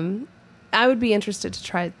 But I would be interested to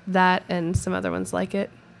try that and some other ones like it.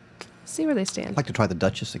 See where they stand. I'd like to try the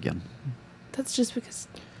Duchess again. That's just because...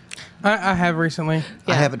 I have recently. Yeah.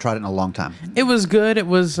 I haven't tried it in a long time. It was good. It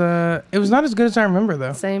was not as good as I remember,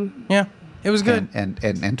 though. Same. Yeah. It was good.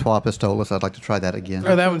 And Trois Pistolas, I'd like to try that again.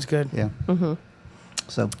 Oh, that one's good. Yeah. Mm-hmm.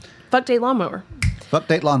 So... Fuck Date Lawnmower. Fuck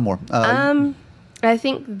Date Lawnmower. I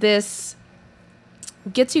think this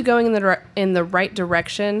gets you going in the right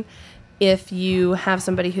direction if you have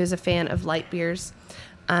somebody who's a fan of light beers.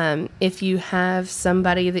 If you have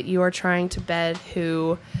somebody that you are trying to bed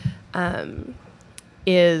who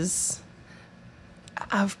is...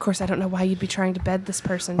 Of course, I don't know why you'd be trying to bed this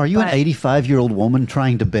person. Are you an 85-year-old woman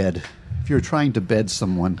trying to bed? If you're trying to bed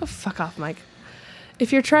someone... Oh, fuck off, Mike.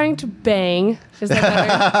 If you're trying to bang, is that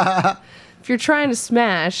better? If you're trying to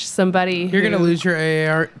smash somebody, you're going to lose your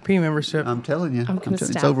AARP membership. I'm telling you. I'm going to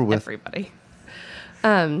stab it's over with. Everybody.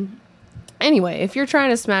 Anyway, if you're trying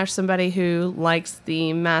to smash somebody who likes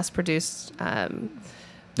the mass-produced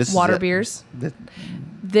water beers,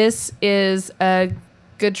 this is a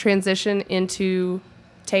good transition into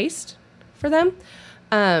taste for them.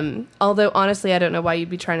 Although, honestly, I don't know why you'd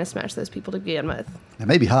be trying to smash those people to begin with. It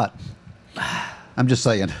may be hot. I'm just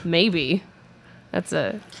saying. Maybe.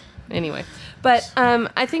 Anyway. But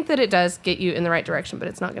I think that it does get you in the right direction, but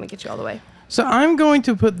it's not going to get you all the way. So I'm going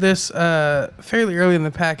to put this fairly early in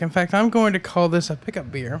the pack. In fact, I'm going to call this a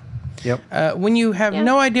pickup beer. Yep. When you have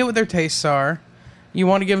no idea what their tastes are, you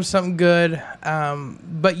want to give them something good,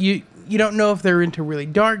 but you don't know if they're into really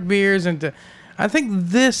dark beers. I think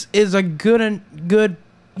this is a good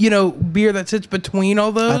beer that sits between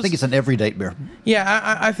all those. I think it's an everyday beer.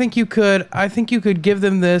 Yeah, I think you could. I think you could give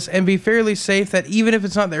them this and be fairly safe that even if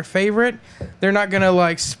it's not their favorite, they're not gonna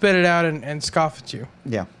like spit it out and scoff at you.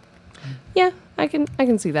 Yeah. Yeah, I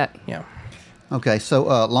can see that. Yeah. Okay, so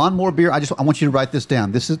lawnmower beer. I want you to write this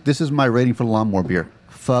down. This is my rating for lawnmower beer.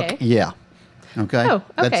 Fuck yeah. Okay. Oh, okay.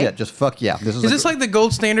 That's it. Just fuck yeah. Is this like the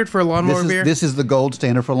gold standard for a lawnmower beer? This is the gold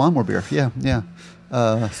standard for lawnmower beer. Yeah, yeah.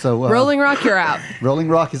 Rolling Rock, you're out. Rolling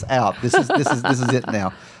Rock is out. This is it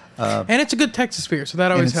now. And it's a good Texas beer, so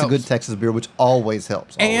that always helps. It's a good Texas beer, which always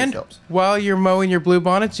helps. While you're mowing your blue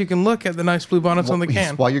bonnets, you can look at the nice blue bonnets on the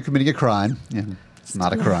can. While you're committing a crime. Yeah, it's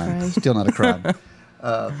not a crime. Still not a crime.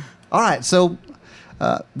 All right, so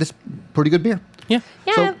this pretty good beer. Yeah.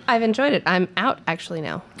 Yeah, So- I've enjoyed it. I'm out actually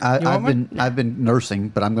now. I've been nursing,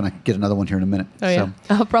 but I'm going to get another one here in a minute. Oh yeah,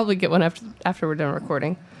 I'll probably get one after we're done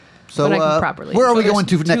recording. So when I can properly. where are we There's going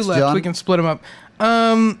to next, two left. John? We can split them up.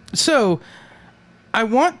 So I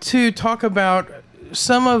want to talk about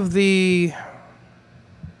some of the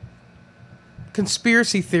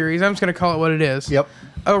conspiracy theories. I'm just going to call it what it is. Yep.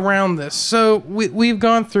 Around this. So we've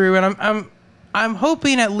gone through, and I'm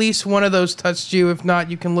hoping at least one of those touched you. If not,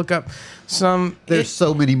 you can look up some. There's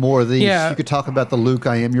so many more of these. Yeah. You could talk about the Luke,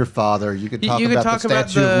 I am your father. You could talk about the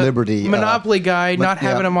Statue of Liberty. Monopoly guy not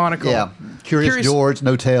having a monocle. Yeah. Curious George,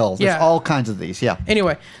 no tails. There's all kinds of these. Yeah.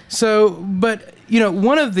 Anyway, but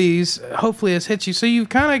one of these hopefully has hit you. So you've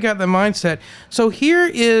kind of got the mindset. So here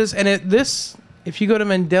is, and this if you go to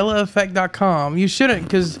MandelaEffect.com, you shouldn't,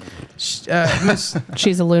 because Miss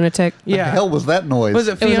She's a lunatic. What the hell was that noise? Was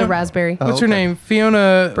it It was Fiona? a raspberry. What's her name?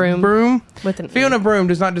 Fiona Broom. With an Fiona E. Broom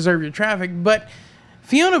does not deserve your traffic, but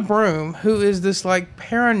Fiona Broom, who is this like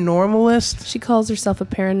paranormalist. She calls herself a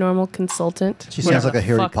paranormal consultant. She Whatever sounds like a the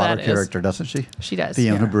Harry fuck Potter that is. character, doesn't she? She does.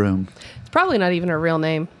 Fiona Yeah. Broom. It's probably not even her real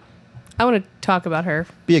name. I want to talk about her.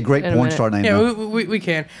 Be a great In a porn minute. star name. Yeah, though. we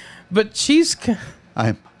can, but she's.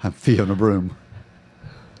 I'm Fiona Broom.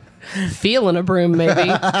 Feeling a broom,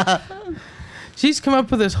 maybe. She's come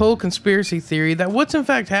up with this whole conspiracy theory that what's in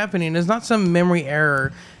fact happening is not some memory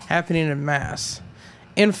error happening in mass.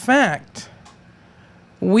 In fact,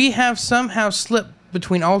 we have somehow slipped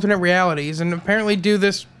between alternate realities and apparently do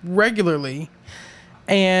this regularly.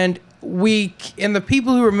 And the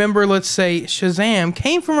people who remember, let's say, Shazam,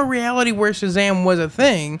 came from a reality where Shazam was a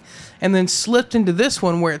thing and then slipped into this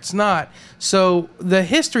one where it's not. So the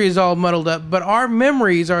history is all muddled up, but our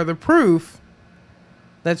memories are the proof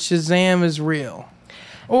that Shazam is real,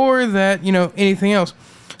 or that, anything else.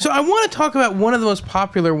 So I want to talk about one of the most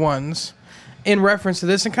popular ones in reference to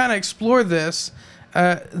this and kind of explore this,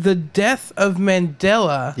 the death of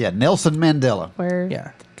Mandela. Yeah, Nelson Mandela. Where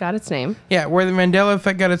Yeah. got its name. Yeah, where the Mandela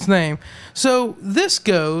effect got its name. So this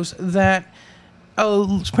goes that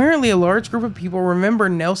apparently a large group of people remember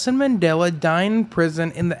Nelson Mandela dying in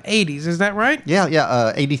prison in the 80s. Is that right?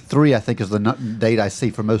 Yeah. 83, I think, is the date I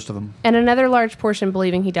see for most of them. And another large portion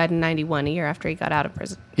believing he died in 91, a year after he got out of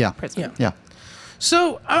prison. Yeah. Yeah.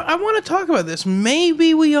 So I want to talk about this.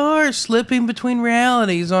 Maybe we are slipping between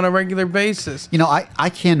realities on a regular basis. I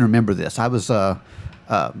can remember this. I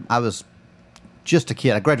was just a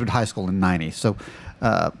kid. I graduated high school in '90. So,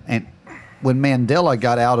 and when Mandela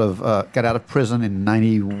got out of prison in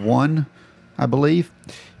 '91, I believe,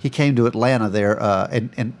 he came to Atlanta there,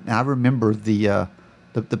 and I remember the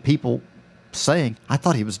people saying, "I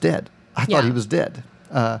thought he was dead. I thought he was dead."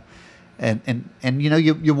 And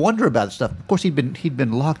you wonder about this stuff. Of course, he'd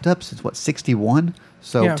been locked up since what, 61?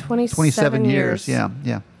 So Yeah. 27 years. years.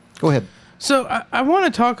 Yeah. Go ahead. So I want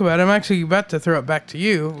to talk about, I'm actually about to throw it back to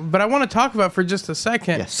you, but I want to talk about for just a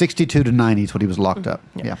second. Yeah, 62 to 90 is what he was locked up.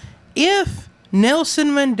 Yeah. If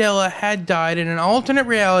Nelson Mandela had died in an alternate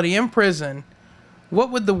reality in prison, what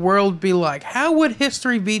would the world be like? How would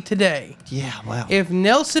history be today? Yeah, wow. If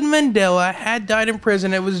Nelson Mandela had died in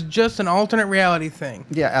prison, it was just an alternate reality thing.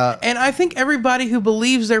 Yeah. And I think everybody who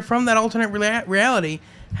believes they're from that alternate reality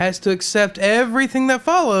has to accept everything that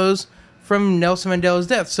follows from Nelson Mandela's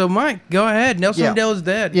death. So, Mike, go ahead. Nelson Mandela's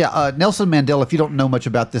dead. Yeah, Nelson Mandela, if you don't know much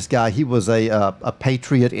about this guy, he was a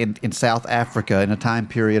patriot in South Africa in a time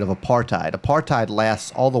period of apartheid. Apartheid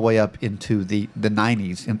lasts all the way up into the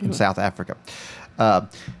 90s in South Africa.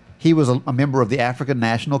 He was a member of the African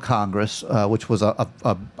National Congress, which was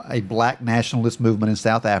a black nationalist movement in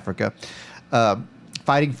South Africa,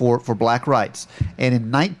 fighting for black rights. And in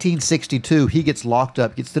 1962, he gets locked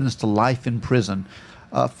up, gets sentenced to life in prison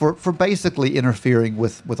for basically interfering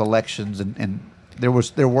with elections, and there were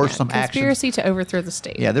some actions. Conspiracy to overthrow the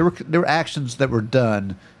state. Yeah, there were actions that were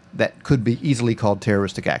done that could be easily called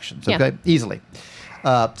terroristic actions. Okay, Yeah. easily.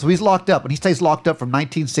 So he's locked up, and he stays locked up from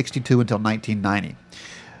 1962 until 1990.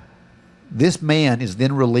 This man is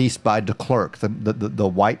then released by de Klerk, the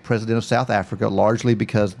white president of South Africa, largely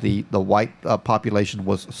because the white population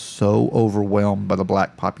was so overwhelmed by the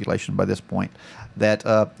black population by this point that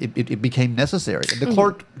it became necessary. And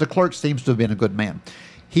de Klerk seems to have been a good man.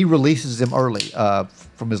 He releases him early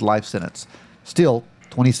from his life sentence. Still,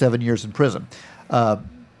 27 years in prison.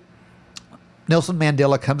 Nelson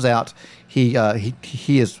Mandela comes out. He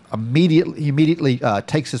immediately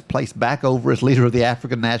takes his place back over as leader of the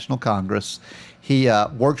African National Congress. He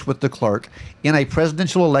works with de Klerk. In a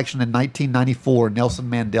presidential election in 1994, Nelson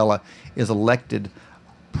Mandela is elected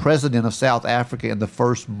president of South Africa in the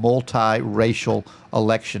first multi-racial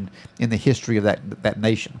election in the history of that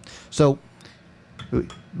nation. So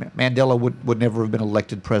Mandela would never have been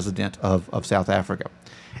elected president of South Africa.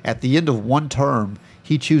 At the end of one term,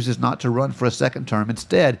 he chooses not to run for a second term.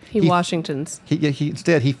 Instead, He Washington's.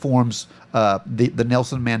 He forms the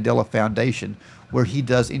Nelson Mandela Foundation, where he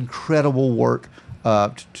does incredible work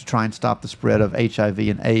to try and stop the spread of HIV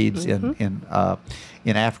and AIDS in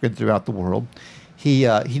Africa and throughout the world. He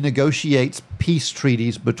negotiates peace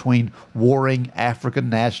treaties between warring African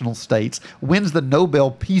national states, wins the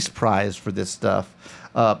Nobel Peace Prize for this stuff,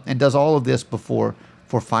 and does all of this before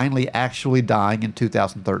finally actually dying in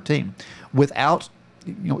 2013. Without,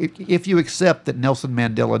 if you accept that Nelson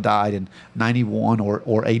Mandela died in 91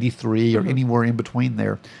 or 83 or anywhere in between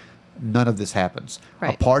there, none of this happens.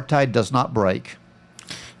 Right. Apartheid does not break.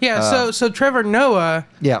 Yeah, so Trevor Noah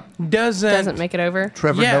Yeah. doesn't make it over.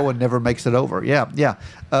 Trevor Yeah. Noah never makes it over. Yeah, yeah.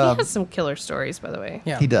 He has some killer stories, by the way.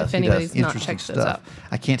 Yeah. He does. If He anybody's does. not Interesting checked those stuff. out.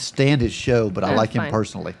 I can't stand his show, but I That's like him fine.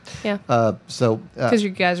 personally. Yeah. So Because you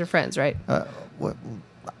guys are friends, right?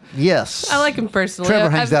 yes, I like him personally. Trevor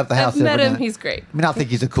hangs out at the house I've met every him. night. He's great. I mean, I think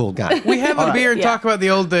he's a cool guy. We have a beer and Yeah. talk about the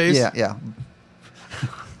old days. Yeah, yeah.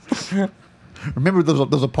 Remember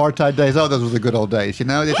those apartheid days? Oh, those were the good old days. You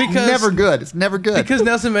know, it's Because- never good. It's never good. Because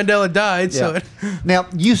Nelson Mandela died, so Yeah. Now,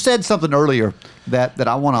 you said something earlier that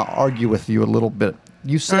I want to argue with you a little bit.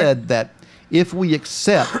 You said that if we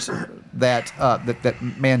accept that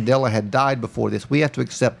Mandela had died before this, we have to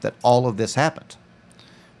accept that all of this happened.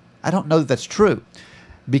 I don't know that that's true,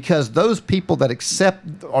 because those people that accept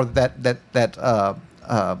or that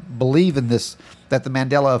believe in this, that the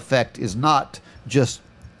Mandela effect is not just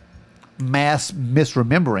mass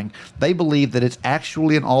misremembering, they believe that it's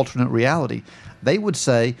actually an alternate reality. They would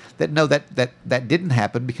say that no, that didn't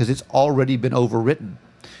happen because it's already been overwritten,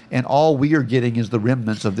 and all we are getting is the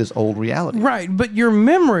remnants of this old reality. right. But your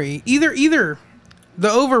memory, either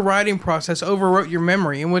the overriding process overwrote your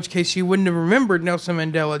memory, in which case you wouldn't have remembered Nelson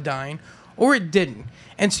Mandela dying, or it didn't.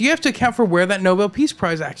 And so you have to account for where that Nobel Peace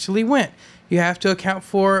Prize actually went. You have to account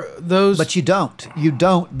for those. But you don't. You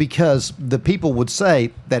don't, because the people would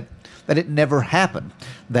say that it never happened,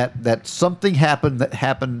 that something happened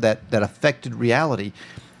that affected reality,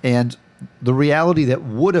 and the reality that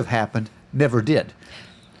would have happened never did.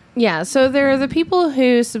 Yeah, so there are the people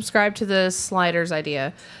who subscribe to the Sliders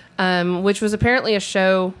idea, which was apparently a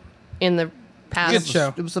show in the past. Good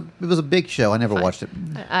show. It was a big show. I never watched it.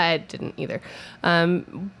 I didn't either.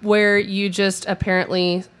 Where you just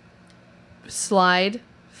apparently slide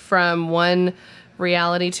from one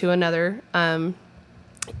reality to another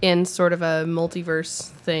in sort of a multiverse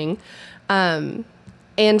thing.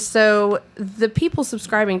 And so the people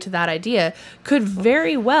subscribing to that idea could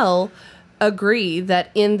very well agree that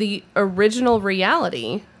in the original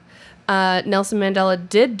reality, Nelson Mandela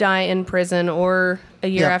did die in prison or a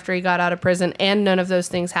year Yeah. after he got out of prison, and none of those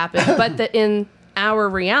things happened. But that in our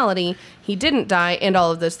reality, he didn't die, and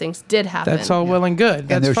all of those things did happen. That's all well and good.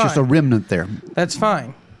 That's And there's fine. just a remnant there. That's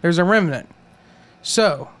fine. There's a remnant.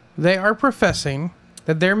 So they are professing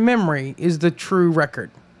that their memory is the true record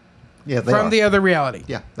Yeah, they from are. the other reality.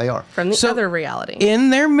 Yeah, they are. from the So- other reality. In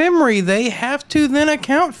their memory, they have to then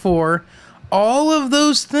account for all of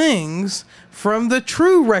those things from the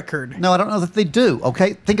true record. No, I don't know that they do.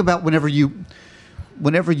 Okay, think about whenever you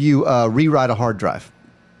rewrite a hard drive.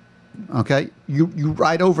 Okay, you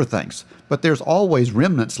write over things, but there's always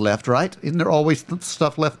remnants left, right? Isn't there always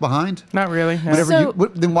stuff left behind? Not really. No. Whenever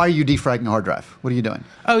So- then why are you defragging a hard drive? What are you doing?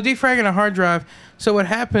 Oh, defragging a hard drive. So what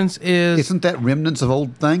happens is Isn't that remnants of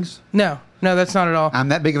old things? no, that's not at all. I'm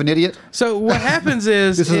that big of an idiot. So what happens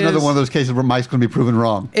is This is another one of those cases where Mike's going to be proven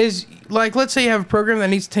wrong. is like, let's say you have a program that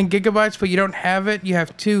needs 10 gigabytes, but you don't have it. You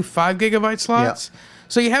have two 5 gigabyte slots.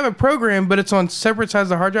 So you have a program, but it's on separate sides of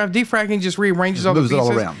the hard drive. Defragging just rearranges all the Moves it pieces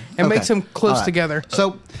all around and Okay. makes them close All right. together.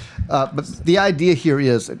 So, but the idea here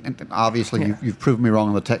is, and obviously you've proven me wrong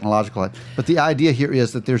on the technological side, but the idea here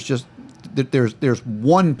is that there's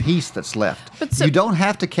one piece that's left. But so- You don't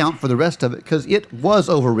have to count for the rest of it because it was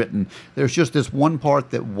overwritten. There's just this one part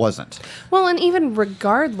that wasn't. Well, and even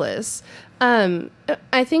regardless,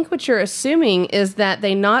 I think what you're assuming is that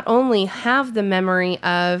they not only have the memory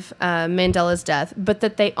of Mandela's death, but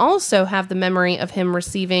that they also have the memory of him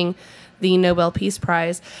receiving the Nobel Peace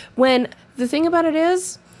Prize. When the thing about it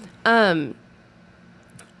is,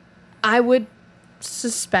 I would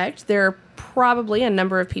suspect there are probably a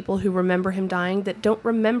number of people who remember him dying that don't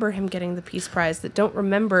remember him getting the Peace Prize, that don't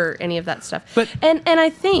remember any of that stuff. But- and I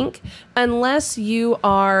think unless you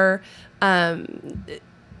are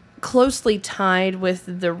closely tied with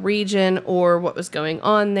the region or what was going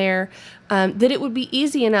on there, that it would be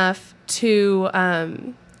easy enough to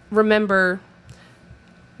remember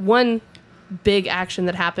one big action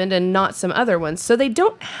that happened and not some other ones. So they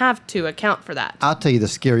don't have to account for that. I'll tell you the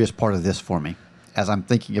scariest part of this for me as I'm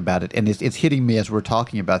thinking about it, and it's hitting me as we're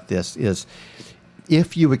talking about this, is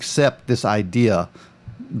if you accept this idea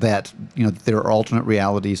that there are alternate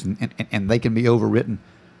realities and they can be overwritten,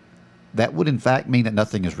 that would in fact mean that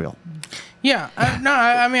nothing is real. Yeah,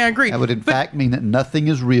 I mean I agree. That would in fact mean that nothing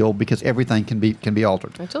is real because everything can be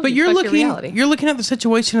altered. I told But you, you're fuck your reality. looking at the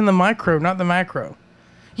situation in the micro, not the macro.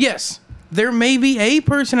 Yes, there may be a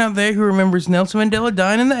person out there who remembers Nelson Mandela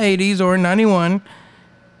dying in the 80s or 91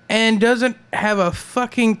 and doesn't have a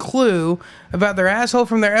fucking clue about their asshole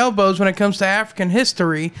from their elbows when it comes to African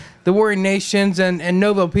history, the warring nations, and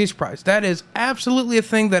Nobel Peace Prize. That is absolutely a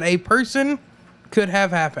thing that a person could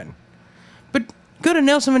have happen. But Go to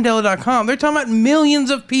NelsonMandela.com. They're talking about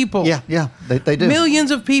millions of people. Yeah, they do.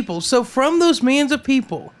 Millions of people. So from those millions of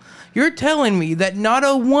people, you're telling me that not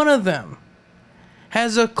a one of them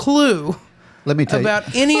has a clue Let me tell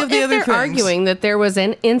about any of the other things. They're arguing that there was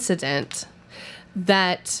an incident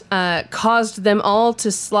that caused them all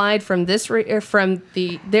to slide from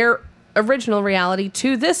their original reality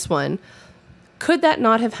to this one. Could that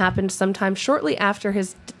not have happened sometime shortly after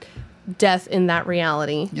his death in that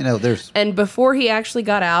reality? And before he actually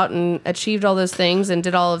got out and achieved all those things and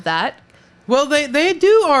did all of that? Well, they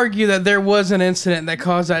do argue that there was an incident that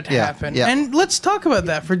caused that to happen. Yeah. And let's talk about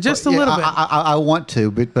that for just a little bit. I want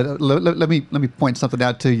to, but let me point something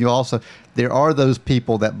out to you also. There are those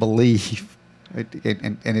people that believe,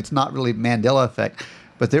 and it's not really Mandela effect,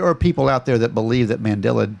 but there are people out there that believe that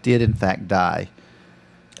Mandela did in fact die.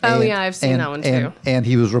 I've seen that one too. And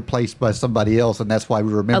he was replaced by somebody else, and that's why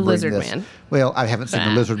we're remembering lizard this. man. Well, I haven't seen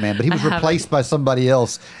the lizard man, but he was replaced by somebody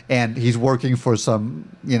else, and he's working for some,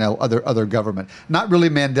 other government. Not really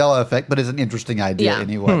Mandela effect, but it's an interesting idea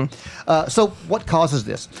anyway. So what causes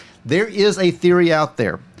this? There is a theory out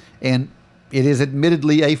there, and it is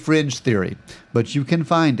admittedly a fringe theory, but you can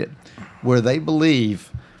find it, where they believe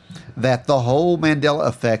that the whole Mandela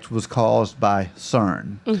effect was caused by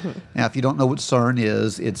CERN. Mm-hmm. Now, if you don't know what CERN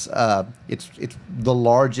is, it's the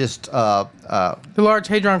largest. The Large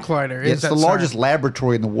Hadron Collider. It's the largest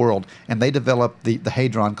laboratory in the world, and they developed the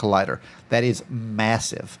Hadron Collider. That is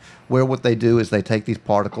massive. Where what they do is they take these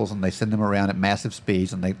particles and they send them around at massive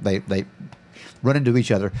speeds, and they run into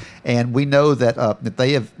each other. And we know that that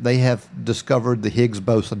they have discovered the Higgs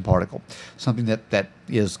boson particle, something that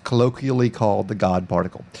is colloquially called the God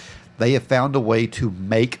particle. They have found a way to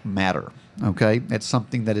make matter. Okay, it's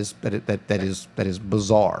something that is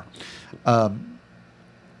bizarre,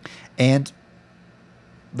 and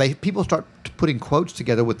people start putting quotes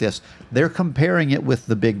together with this. They're comparing it with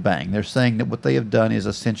the Big Bang. They're saying that what they have done is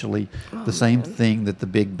essentially the same thing that the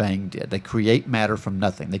Big Bang did. They create matter from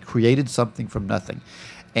nothing. They created something from nothing,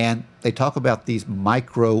 and they talk about these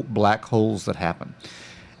micro black holes that happen,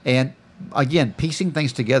 and again, piecing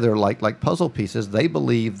things together like puzzle pieces, they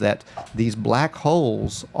believe that these black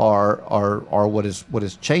holes are what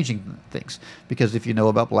is changing things. Because if you know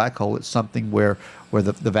about black hole, it's something where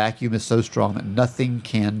the vacuum is so strong that nothing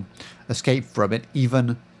can escape from it,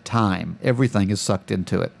 even time. Everything is sucked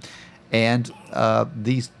into it. And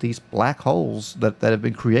these black holes that have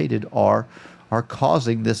been created are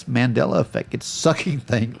causing this Mandela effect. It's sucking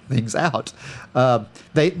things out.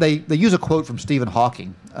 They use a quote from Stephen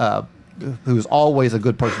Hawking, who's always a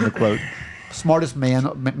good person to quote. Smartest man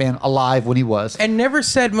alive when he was. And never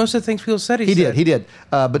said most of the things people said he did.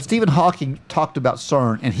 But Stephen Hawking talked about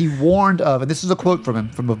CERN, and he warned of, and this is a quote from him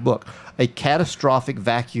from a book, a catastrophic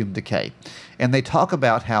vacuum decay. And they talk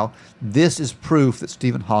about how this is proof that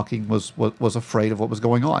Stephen Hawking was afraid of what was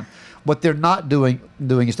going on. What they're not doing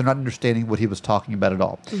is they're not understanding what he was talking about at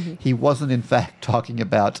all. Mm-hmm. He wasn't, in fact, talking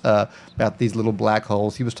about these little black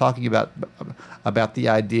holes. He was talking about the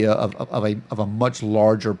idea of a much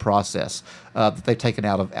larger process that they've taken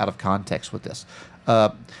out of context with this.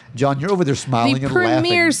 John, you're over there smiling and laughing. The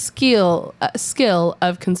premier skill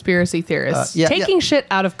of conspiracy theorists, taking shit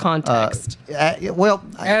out of context.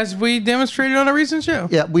 As we demonstrated on a recent show.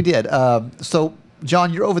 Yeah, we did. So,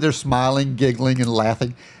 John, you're over there smiling, giggling, and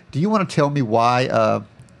laughing. Do you want to tell me why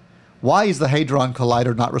is the Hadron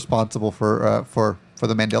Collider not responsible for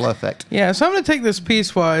the Mandela effect? Yeah, so I'm going to take this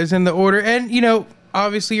piecewise in the order, and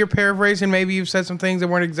obviously you're paraphrasing. Maybe you've said some things that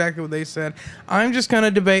weren't exactly what they said. I'm just going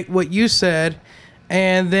to debate what you said,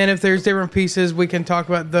 and then if there's different pieces, we can talk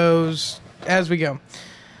about those as we go.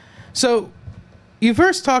 So, you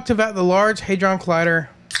first talked about the Large Hadron Collider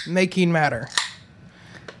making matter.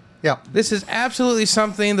 Yeah, this is absolutely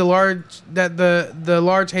something the Large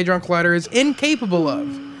Hadron Collider is incapable of.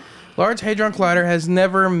 Large Hadron Collider has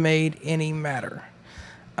never made any matter.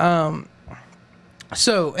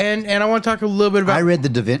 So, and I want to talk a little bit about. I read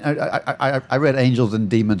I read Angels and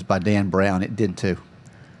Demons by Dan Brown. It did too.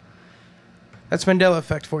 That's Mandela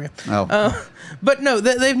effect for you. Oh, but no,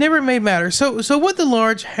 they've never made matter. So what the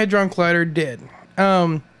Large Hadron Collider did.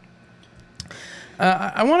 I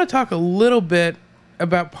want to talk a little bit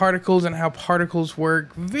about particles and how particles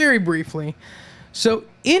work very briefly. So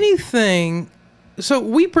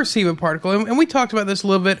we perceive a particle, and we talked about this a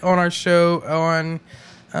little bit on our show on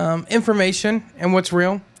information and what's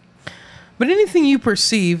real. But anything you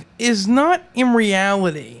perceive is not in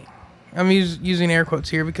reality. I'm using air quotes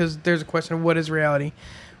here because there's a question of what is reality.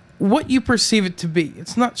 What you perceive it to be.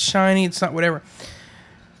 It's not shiny, it's not whatever.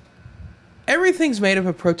 everything's made up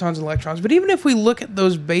of protons and electrons. But even if we look at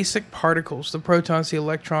those basic particles, the protons, the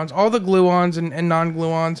electrons, all the gluons and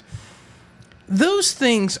non-gluons, those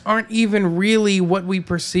things aren't even really what we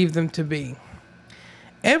perceive them to be.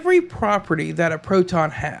 Every property that a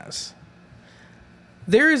proton has,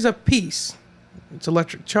 there is a piece. Its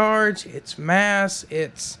electric charge, its mass,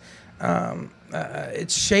 its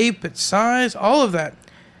shape, its size, all of that.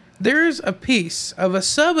 There's a piece of a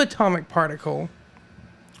subatomic particle,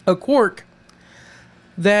 a quark,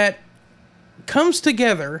 that comes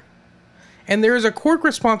together, and there is a quark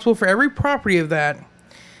responsible for every property of that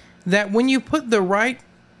when you put the right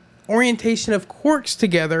orientation of quarks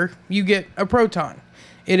together, you get a proton.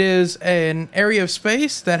 It is an area of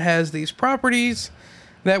space that has these properties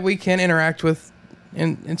that we can interact with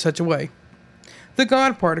in such a way. The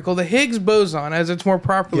God particle, the Higgs boson, as it's more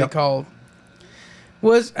properly called,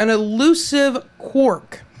 was an elusive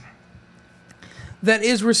quark that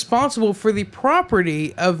is responsible for the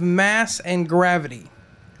property of mass and gravity.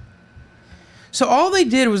 So all they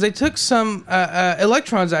did was they took some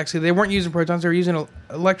electrons, actually. They weren't using protons, they were using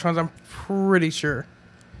electrons, I'm pretty sure.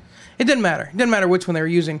 It didn't matter. It didn't matter which one they were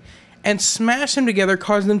using. And smashed them together,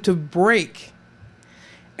 caused them to break.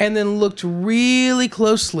 And then looked really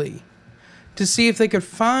closely to see if they could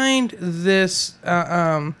find this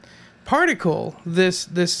particle, this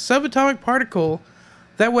subatomic particle,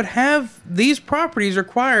 that would have these properties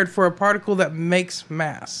required for a particle that makes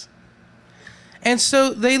mass. And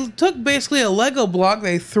so they took basically a Lego block,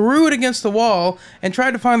 they threw it against the wall, and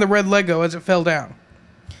tried to find the red Lego as it fell down.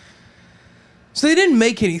 So they didn't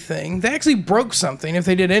make anything. They actually broke something if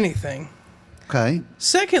they did anything. Okay.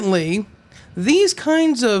 Secondly, these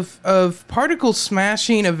kinds of particle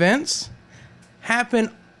smashing events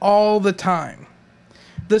happen all the time.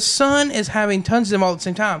 The sun is having tons of them all at the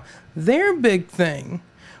same time. Their big thing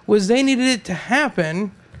was they needed it to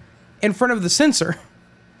happen in front of the sensor.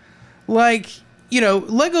 Like,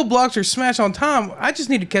 Lego blocks are smashed on time. I just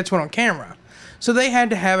need to catch one on camera. So they had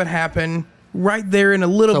to have it happen right there in a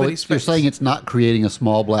little bitty space. You're saying it's not creating a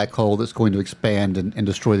small black hole that's going to expand and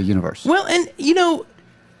destroy the universe. Well, and,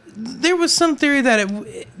 there was some theory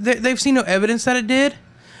that they've seen no evidence that it did,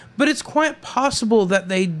 but it's quite possible that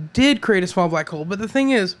they did create a small black hole. But the thing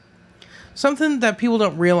is, something that people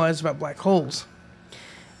don't realize about black holes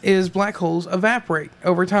is black holes evaporate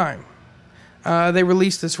over time. They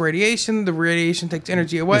release this radiation. The radiation takes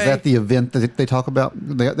energy away. Is that the event that they talk about?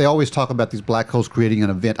 They always talk about these black holes creating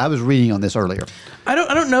an event. I was reading on this earlier. I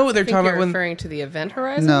don't know what they're talking about. Referring to the event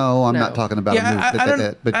horizon? No, I'm not talking about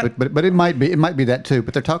but it might be that too.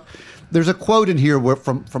 But there's a quote in here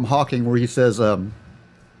from Hawking where he says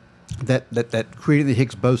that creating the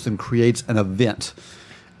Higgs boson creates an event,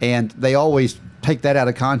 and they always take that out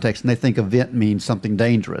of context and they think event means something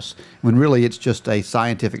dangerous, when really it's just a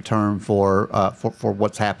scientific term for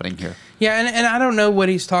what's happening here. Yeah, and I don't know what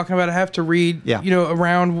he's talking about. I have to read,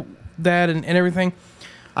 around that and everything.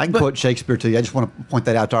 I can quote Shakespeare to you. I just want to point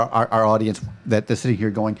that out to our audience that they're sitting here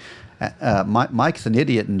going, Mike's an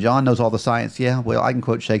idiot and John knows all the science. Yeah, well, I can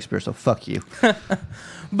quote Shakespeare, so fuck you.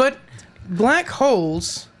 But black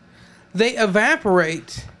holes, they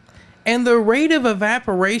evaporate. And the rate of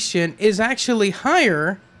evaporation is actually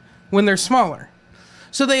higher when they're smaller.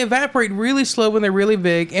 So they evaporate really slow when they're really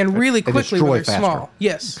big and really quickly when they're small.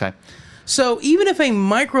 Yes. Okay. So even if a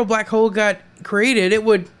micro black hole got created, it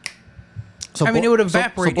would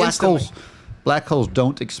evaporate instantly. Black holes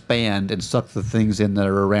don't expand and suck the things in that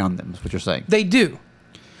are around them, is what you're saying. They do.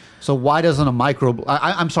 So why doesn't a micro...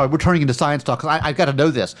 I'm sorry, we're turning into science talk, because I've got to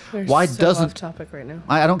know this. Why doesn't... off topic right now.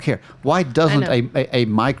 I don't care. Why doesn't a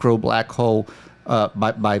micro black hole,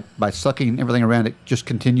 by sucking everything around it, just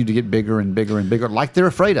continue to get bigger and bigger and bigger, like they're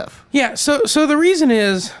afraid of? Yeah, so the reason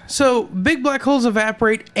is, big black holes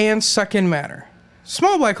evaporate and suck in matter.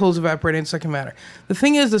 Small black holes evaporate and suck in matter. The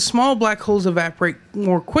thing is, the small black holes evaporate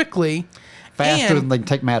more quickly... Faster than they can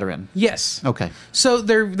take matter in. Yes. Okay. So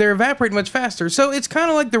they're evaporating much faster. So it's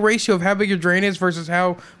kind of like the ratio of how big your drain is versus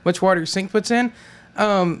how much water your sink puts in.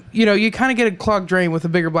 You kind of get a clogged drain with the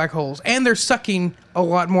bigger black holes, and they're sucking a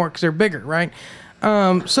lot more because they're bigger, right?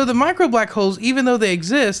 So the micro black holes, even though they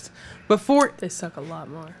exist, they suck a lot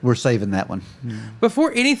more. We're saving that one.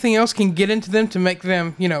 Before anything else can get into them to make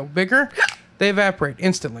them, bigger, they evaporate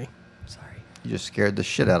instantly. You just scared the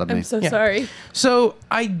shit out of me. I'm so sorry. So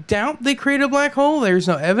I doubt they created a black hole. There's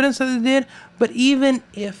no evidence that they did. But even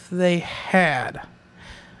if they had,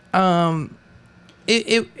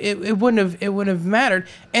 it wouldn't have mattered.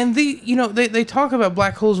 And they talk about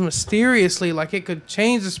black holes mysteriously, like it could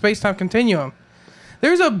change the space-time continuum.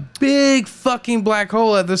 There's a big fucking black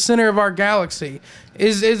hole at the center of our galaxy.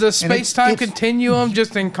 Is a space-time continuum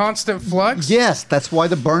just in constant flux? Yes, that's why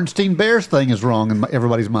the Bernstein Bears thing is wrong in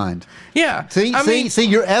everybody's mind. Yeah. See,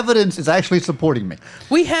 your evidence is actually supporting me.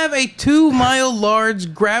 We have a 2-mile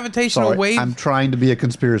large gravitational wave. I'm trying to be a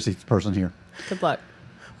conspiracy person here. Good luck.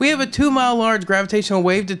 We have a 2-mile large gravitational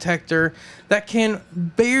wave detector that can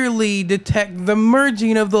barely detect the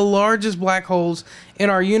merging of the largest black holes in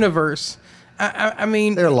our universe. I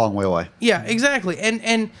mean, they're a long way away. Yeah, exactly.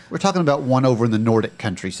 And we're talking about one over in the Nordic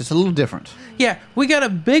countries. It's a little different. Yeah, we got a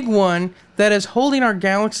big one that is holding our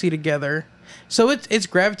galaxy together. So its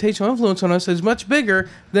gravitational influence on us is much bigger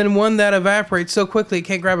than one that evaporates so quickly it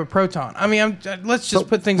can't grab a proton. I mean, let's just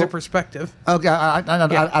put things in perspective. Okay,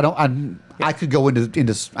 I could go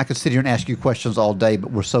into I could sit here and ask you questions all day,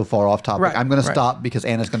 but we're so far off topic. Right, I'm going to stop because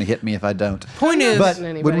Anna's going to hit me if I don't. Point is, but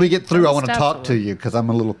when we get through, I want to talk to you because I'm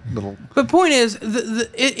a little. But point is,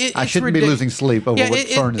 I shouldn't be losing sleep over what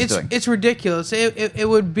CERN is doing. It's ridiculous. It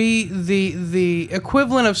would be the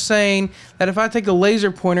equivalent of saying that if I take a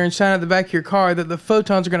laser pointer and shine it at the back of your car, that the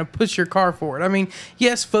photons are going to push your car forward. I mean,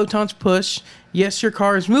 yes, photons push. Yes, your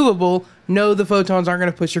car is movable. No, the photons aren't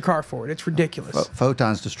going to push your car forward. It's ridiculous.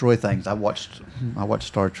 Photons destroy things. I watched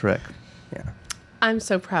Star Trek. Yeah. I'm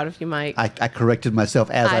so proud of you, Mike. I corrected myself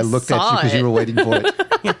as I looked at you because you were waiting for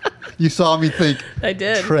it. You saw me think. I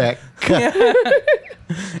did. Trek.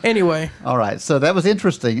 Anyway. All right. So that was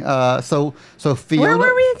interesting. So Where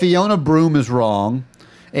were we? Fiona Broom is wrong,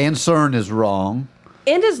 and CERN is wrong.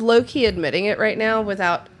 And is low-key admitting it right now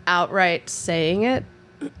without outright saying it.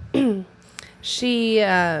 She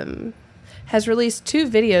has released 2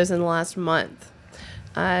 videos in the last month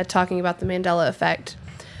talking about the Mandela effect,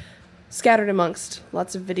 scattered amongst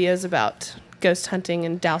lots of videos about ghost hunting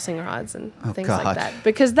and dowsing rods and things like that.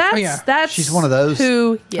 Because that's she's one of those.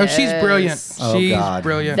 She's brilliant. She's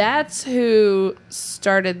brilliant. That's who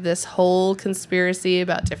started this whole conspiracy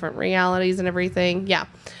about different realities and everything. Yeah.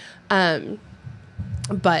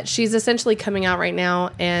 But she's essentially coming out right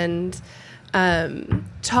now and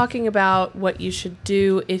talking about what you should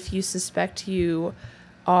do if you suspect you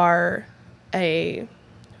are a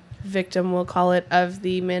victim, we'll call it, of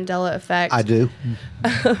the Mandela effect. I do.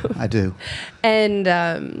 I do.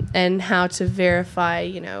 And how to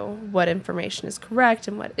verify, what information is correct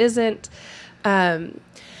and what isn't. And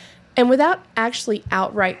without actually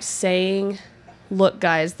outright saying, look,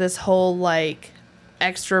 guys, this whole,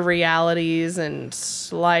 extra realities and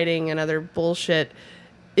sliding and other bullshit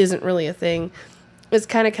isn't really a thing, is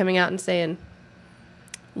kind of coming out and saying,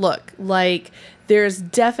 look, there's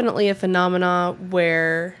definitely a phenomenon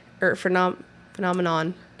where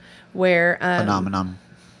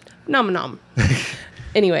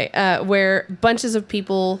anyway, where bunches of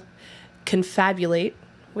people confabulate,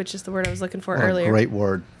 which is the word I was looking for earlier. Great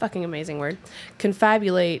word. Fucking amazing word.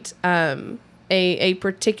 Confabulate a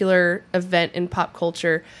particular event in pop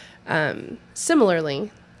culture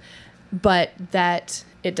similarly, but that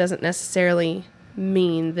it doesn't necessarily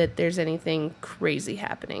mean that there's anything crazy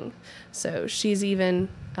happening. So she's even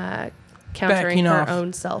countering her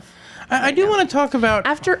own self. I do want to talk about...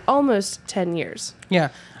 After almost 10 years. Yeah.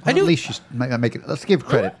 Well, at least she's making... Let's give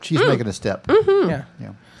credit. She's making a step. Mm-hmm.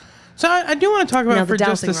 Yeah. So I do want to talk about it for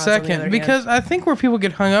just a second, because I think where people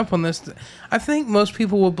get hung up on this, I think most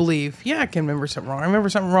people will believe, I can remember something wrong. I remember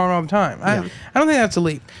something wrong all the time. I don't think that's a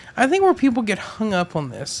leap. I think where people get hung up on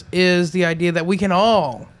this is the idea that we can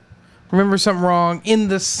all remember something wrong in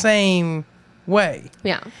the same way.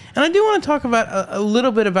 Yeah. And I do want to talk about a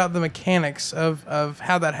little bit about the mechanics of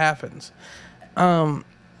how that happens. So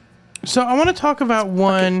I want to talk about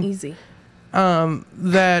one easy.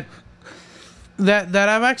 That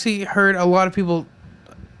I've actually heard a lot of people...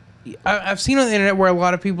 I've seen on the internet where a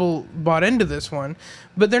lot of people bought into this one,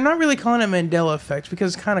 but they're not really calling it Mandela effect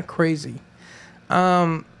because it's kind of crazy.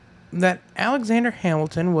 That Alexander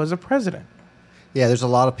Hamilton was a president. Yeah, there's a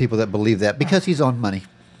lot of people that believe that because he's on money.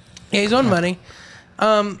 Yeah, he's on money.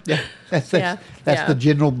 That's the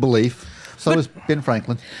general belief. So is Ben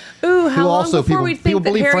Franklin. Ooh, how long also before we think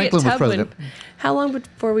that Harriet Franklin was Tubman... president. How long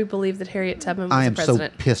before we believe that Harriet Tubman was I am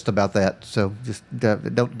president? so pissed about that. So just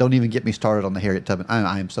don't even get me started on the Harriet Tubman.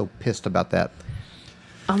 I am so pissed about that.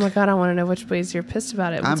 Oh my God, I want to know which ways you're pissed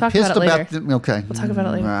about it. We'll I'm talk pissed about it later. okay. We'll talk about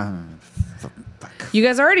it later. You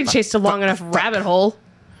guys already chased a long enough rabbit hole.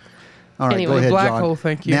 All right, Anyway. go ahead, Black John. hole,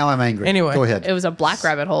 thank you. Now I'm angry. Anyway. Go ahead. It was a black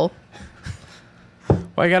rabbit hole.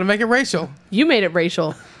 Well, I got to make it racial. You made it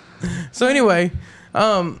racial. So anyway,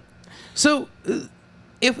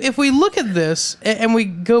 if we look at this and we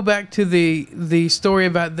go back to the story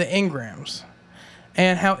about the engrams,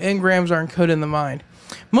 and how engrams are encoded in the mind.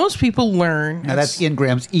 Most people learn... Now, that's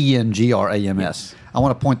engrams, E-N-G-R-A-M-S. I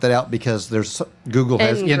want to point that out because Google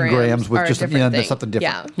has engrams with just an N. That's something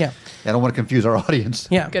different. Yeah. I don't want to confuse our audience.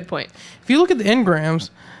 Yeah. Good point. If you look at the engrams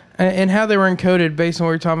and how they were encoded based on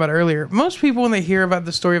what we were talking about earlier, most people, when they hear about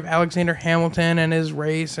the story of Alexander Hamilton and his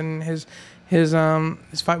race and his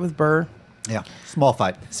fight with Burr... Yeah, small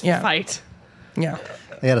fight. Fight. Yeah.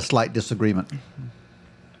 They had a slight disagreement.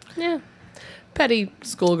 Yeah. Petty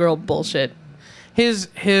schoolgirl bullshit.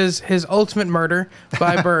 His ultimate murder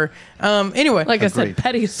by Burr. Anyway, Like I said,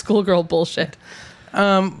 petty schoolgirl bullshit.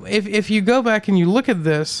 if you go back and you look at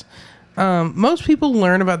this, most people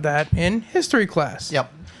learn about that in history class.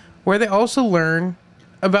 Yep. Where they also learn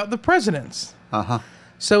about the presidents. Uh-huh.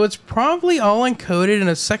 So it's probably all encoded in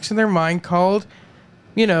a section of their mind called,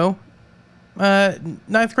 ninth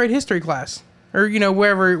grade history class. Or,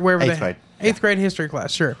 wherever Eighth grade. Eighth grade history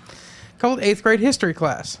class, sure. Called eighth grade history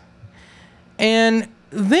class. And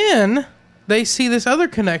then they see this other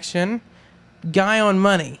connection, guy on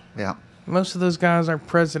money. Yeah. Most of those guys are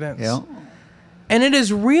presidents. Yeah. And it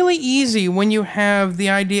is really easy when you have the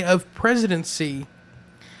idea of presidency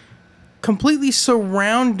completely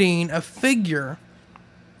surrounding a figure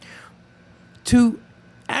to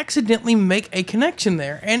accidentally make a connection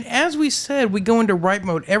there. And as we said, we go into right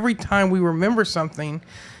mode every time we remember something.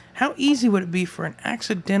 How easy would it be for an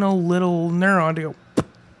accidental little neuron to go...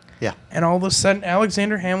 Yeah. And all of a sudden,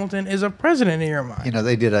 Alexander Hamilton is a president in your mind.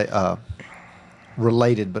 They did a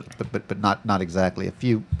related, but not exactly.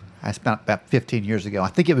 I spent about 15 years ago. I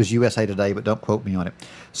think it was USA Today, but don't quote me on it.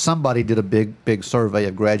 Somebody did a big survey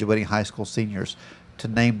of graduating high school seniors to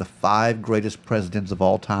name the 5 greatest presidents of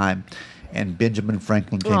all time, and Benjamin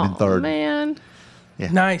Franklin came in third. Oh, man.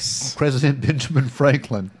 Yeah. Nice. President Benjamin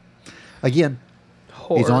Franklin. Again,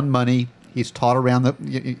 he's on money. He's taught around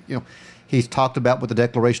he's talked about with the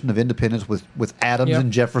Declaration of Independence with Adams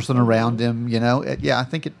and Jefferson around him. Yeah, I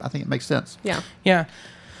think it makes sense. Yeah. Yeah.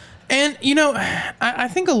 And, I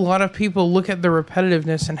think a lot of people look at the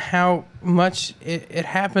repetitiveness and how much it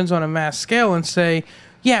happens on a mass scale and say,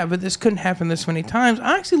 yeah, but this couldn't happen this many times.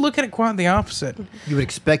 I actually look at it quite the opposite. You would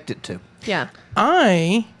expect it to. Yeah.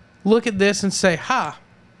 I look at this and say,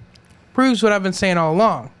 proves what I've been saying all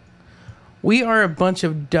along. We are a bunch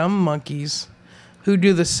of dumb monkeys who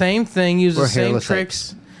do the same thing, use the same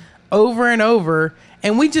tricks over and over,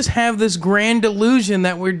 and we just have this grand delusion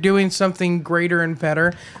that we're doing something greater and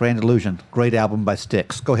better. Grand Illusion, great album by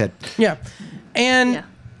Styx. Go ahead. Yeah. And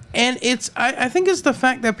it's I think it's the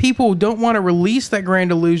fact that people don't want to release that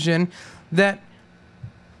grand illusion that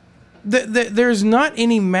there's not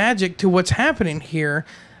any magic to what's happening here.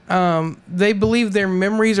 They believe their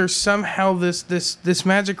memories are somehow this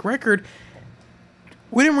magic record,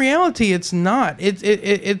 when in reality it's not.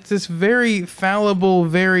 It's this very fallible,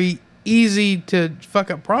 very easy to fuck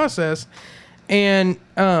up process, and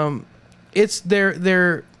it's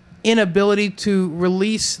their inability to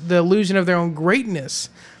release the illusion of their own greatness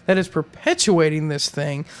that is perpetuating this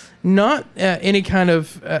thing, not any kind of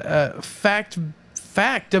fact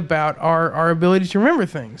about our ability to remember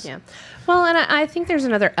things. Yeah. Well, and I think there's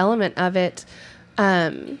another element of it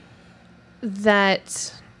that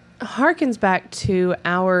harkens back to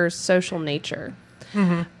our social nature.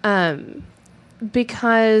 Mm-hmm.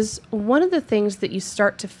 Because one of the things that you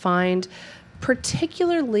start to find,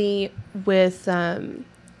 particularly with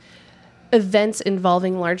events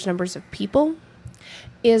involving large numbers of people,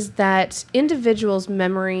 is that individuals'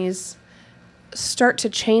 memories start to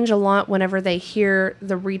change a lot whenever they hear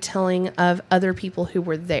the retelling of other people who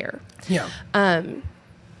were there. Yeah.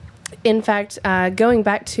 In fact, going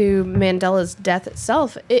back to Mandela's death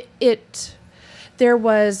itself, there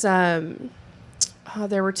were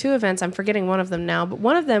 2 events. I'm forgetting one of them now, but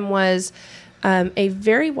one of them was a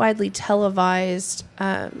very widely televised,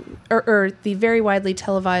 or the very widely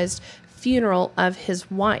televised funeral of his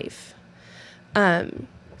wife.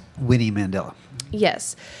 Winnie Mandela.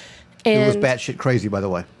 Yes. Who was And batshit crazy, by the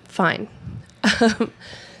way. fine.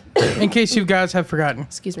 In case you guys have forgotten.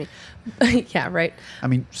 Excuse me. Yeah, right. I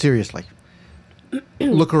mean, seriously.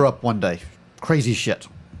 Look her up one day. Crazy shit.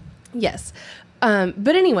 Yes.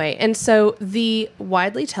 But anyway, and so the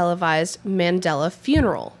widely televised Mandela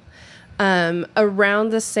funeral, around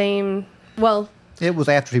the same, well... It was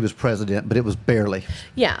after he was president, but it was barely.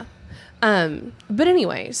 Yeah. But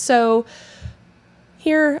anyway, so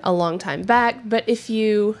here a long time back, but if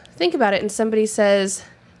you think about it and somebody says,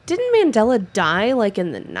 didn't Mandela die like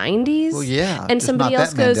in the 90s? Well, yeah. And somebody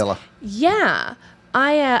else goes, Mandela. yeah.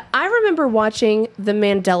 I remember watching the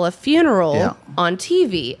Mandela funeral on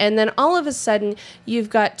TV, and then all of a sudden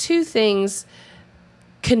you've got 2 things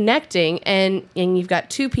connecting, and you've got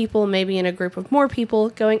two people maybe in a group of more people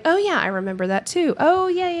going, oh yeah, I remember that too. Oh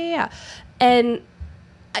yeah. And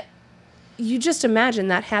you just imagine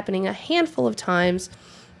that happening a handful of times,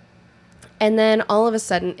 and then all of a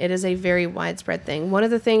sudden it is a very widespread thing. One of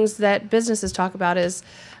the things that businesses talk about is,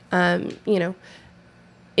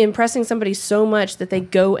 impressing somebody so much that they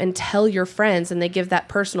go and tell your friends and they give that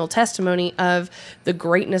personal testimony of the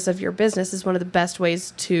greatness of your business is one of the best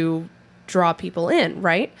ways to draw people in,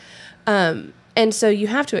 right? And so you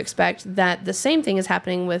have to expect that the same thing is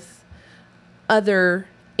happening with other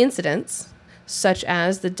incidents, such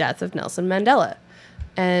as the death of Nelson Mandela.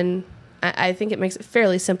 And I think it makes it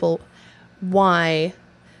fairly simple why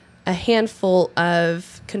a handful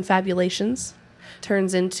of confabulations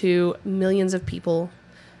turns into millions of people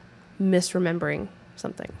misremembering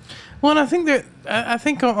something. Well, and I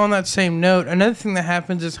think on that same note, another thing that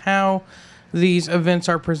happens is how these events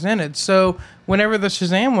are presented. So whenever the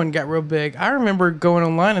Shazam one got real big, I remember going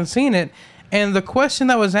online and seeing it, and the question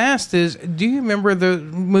that was asked is, do you remember the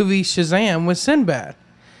movie Shazam with Sinbad?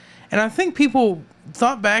 And I think people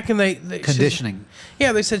thought back and they Conditioning.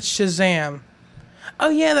 they said Shazam. Oh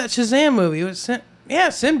yeah, that Shazam movie. It was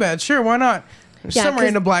Sinbad. Sure, why not? Some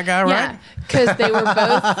random black guy, right? Yeah, because they were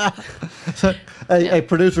both. Hey,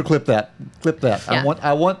 producer, clip that. Yeah.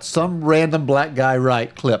 I want some random black guy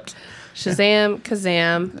clipped. Shazam,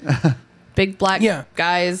 Kazam, big black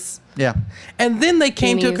guys. Yeah. And then they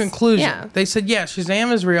came to a Beanies. conclusion. Yeah. They said, yeah,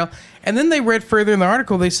 Shazam is real. And then they read further in the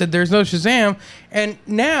article. They said, there's no Shazam. And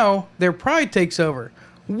now their pride takes over.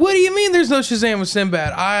 What do you mean there's no Shazam with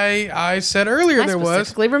Sinbad? I said earlier there was. I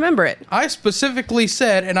specifically remember it. I specifically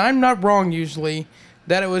said, and I'm not wrong usually,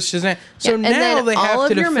 that it was Shazam. So now they have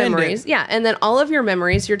to defend it. Yeah, and then all of your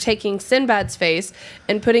memories, you're taking Sinbad's face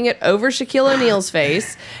and putting it over Shaquille O'Neal's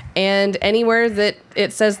face, and anywhere that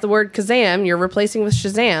it says the word Kazam, you're replacing with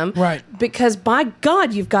Shazam. Right. Because by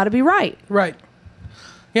God, you've got to be right. Right.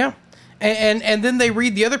 Yeah. And then they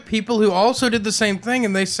read the other people who also did the same thing,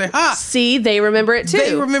 and they say, ha! See, they remember it too.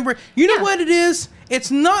 They remember. You know what it is?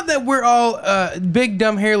 It's not that we're all big,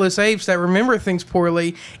 dumb, hairless apes that remember things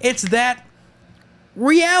poorly. It's that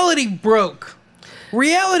reality broke.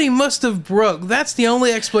 Reality must have broke. That's the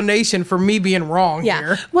only explanation for me being wrong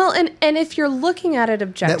here. Well, and if you're looking at it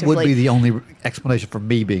objectively... That would be the only explanation for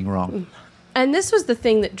me being wrong. And this was the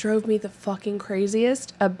thing that drove me the fucking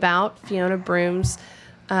craziest about Fiona Broom's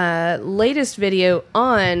latest video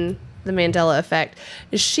on the Mandela effect.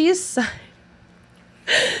 She's...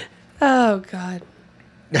 Oh, God.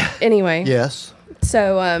 Anyway. Yes.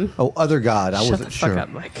 So... other God. I shut wasn't the sure. fuck up,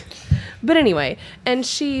 Mike. But anyway, and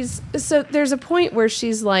so there's a point where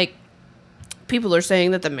she's like, people are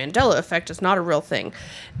saying that the Mandela effect is not a real thing.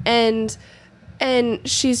 And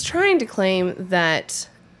she's trying to claim that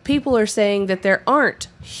people are saying that there aren't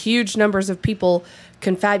huge numbers of people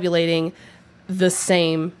confabulating the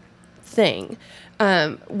same thing.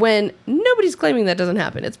 When nobody's claiming that doesn't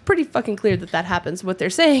happen. It's pretty fucking clear that happens. What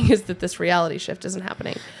they're saying is that this reality shift isn't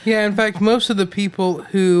happening. Yeah, in fact, most of the people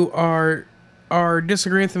who are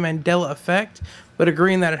disagreeing with the Mandela effect, but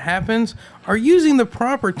agreeing that it happens, are using the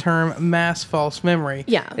proper term mass false memory.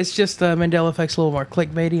 Yeah. It's just the Mandela effect's a little more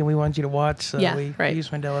clickbaity, and we want you to watch, so we right. use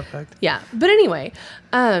Mandela effect. Yeah, but anyway,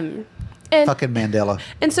 and Fucking Mandela.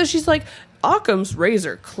 And so she's like, Occam's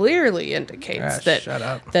razor clearly indicates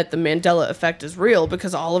that the Mandela effect is real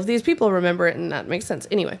because all of these people remember it, and that makes sense.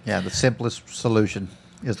 Anyway. Yeah, the simplest solution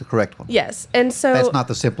is the correct one. Yes, and so... That's not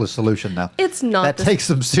the simplest solution, though. It's not. That takes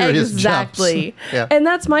some serious exactly. jumps. Yeah. And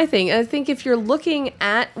that's my thing. I think if you're looking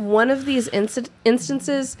at one of these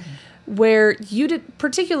instances where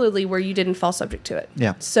particularly where you didn't fall subject to it.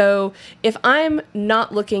 Yeah. So if I'm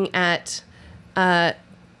not looking at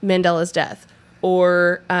Mandela's death,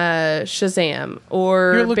 or Shazam,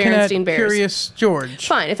 or You're looking Berenstain at Bears. Curious George.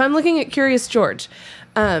 Fine. If I'm looking at Curious George,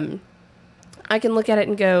 I can look at it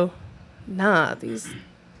and go, nah, these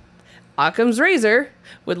Occam's razor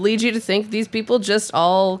would lead you to think these people just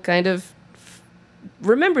all kind of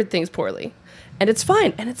remembered things poorly. And it's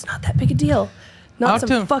fine. And it's not that big a deal. Not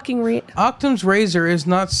some fucking... Occam's razor is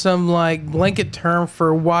not some, like, blanket term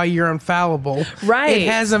for why you're infallible. Right. It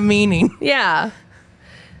has a meaning. Yeah.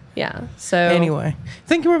 Yeah. So... Anyway.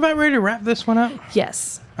 Think we're about ready to wrap this one up?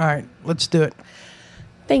 Yes. All right. Let's do it.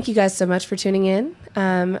 Thank you guys so much for tuning in.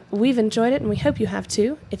 We've enjoyed it, and we hope you have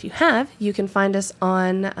too. If you have, you can find us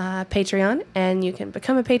on Patreon, and you can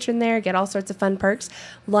become a patron there, get all sorts of fun perks,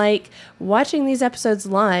 like watching these episodes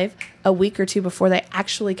live a week or two before they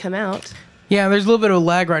actually come out. Yeah, there's a little bit of a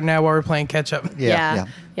lag right now while we're playing catch up. Yeah,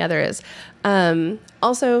 there is.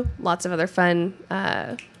 Also, lots of other fun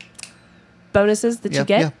bonuses that you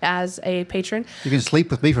get Yeah. as a patron. You can sleep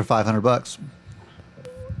with me for $500.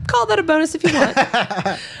 Call that a bonus if you want.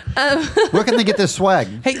 Where can they get this swag?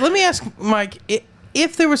 Hey, let me ask Mike,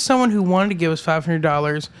 if there was someone who wanted to give us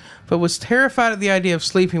 $500 but was terrified at the idea of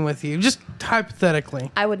sleeping with you, just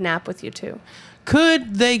hypothetically, I would nap with you too.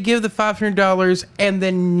 could they give the $500 and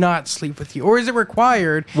then not sleep with you? Or is it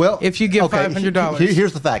required if you give $500?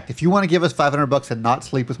 Here's the fact. If you want to give us $500 and not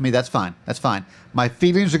sleep with me, that's fine. That's fine. My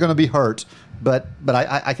feelings are going to be hurt, but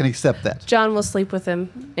I can accept that. John will sleep with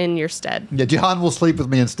him in your stead. Yeah, John will sleep with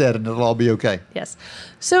me instead, and it'll all be okay. Yes.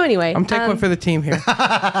 So anyway. I'm taking one for the team here.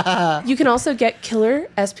 You can also get killer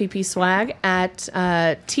SPP swag at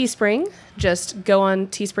Teespring. Just go on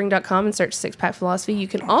teespring.com and search Six Pack Philosophy. You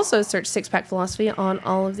can also search Six Pack Philosophy on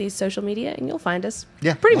all of these social media, and you'll find us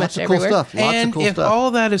pretty much of everywhere. Cool stuff. Lots And of cool if stuff.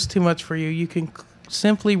 all that is too much for you, you can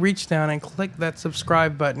simply reach down and click that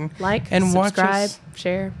subscribe button. And watch subscribe, us.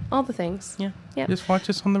 share, all the things. Yeah. Yep. Just watch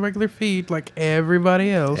us on the regular feed like everybody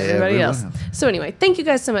else. Everybody else. Everyone else. So anyway, thank you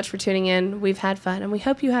guys so much for tuning in. We've had fun, and we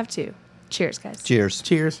hope you have too. Cheers, guys. Cheers.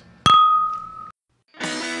 Cheers.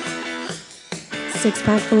 Six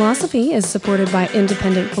Pack Philosophy is supported by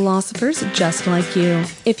independent philosophers just like you.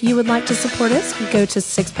 If you would like to support us, go to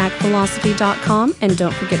sixpackphilosophy.com and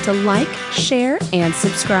don't forget to like, share, and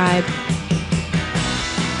subscribe.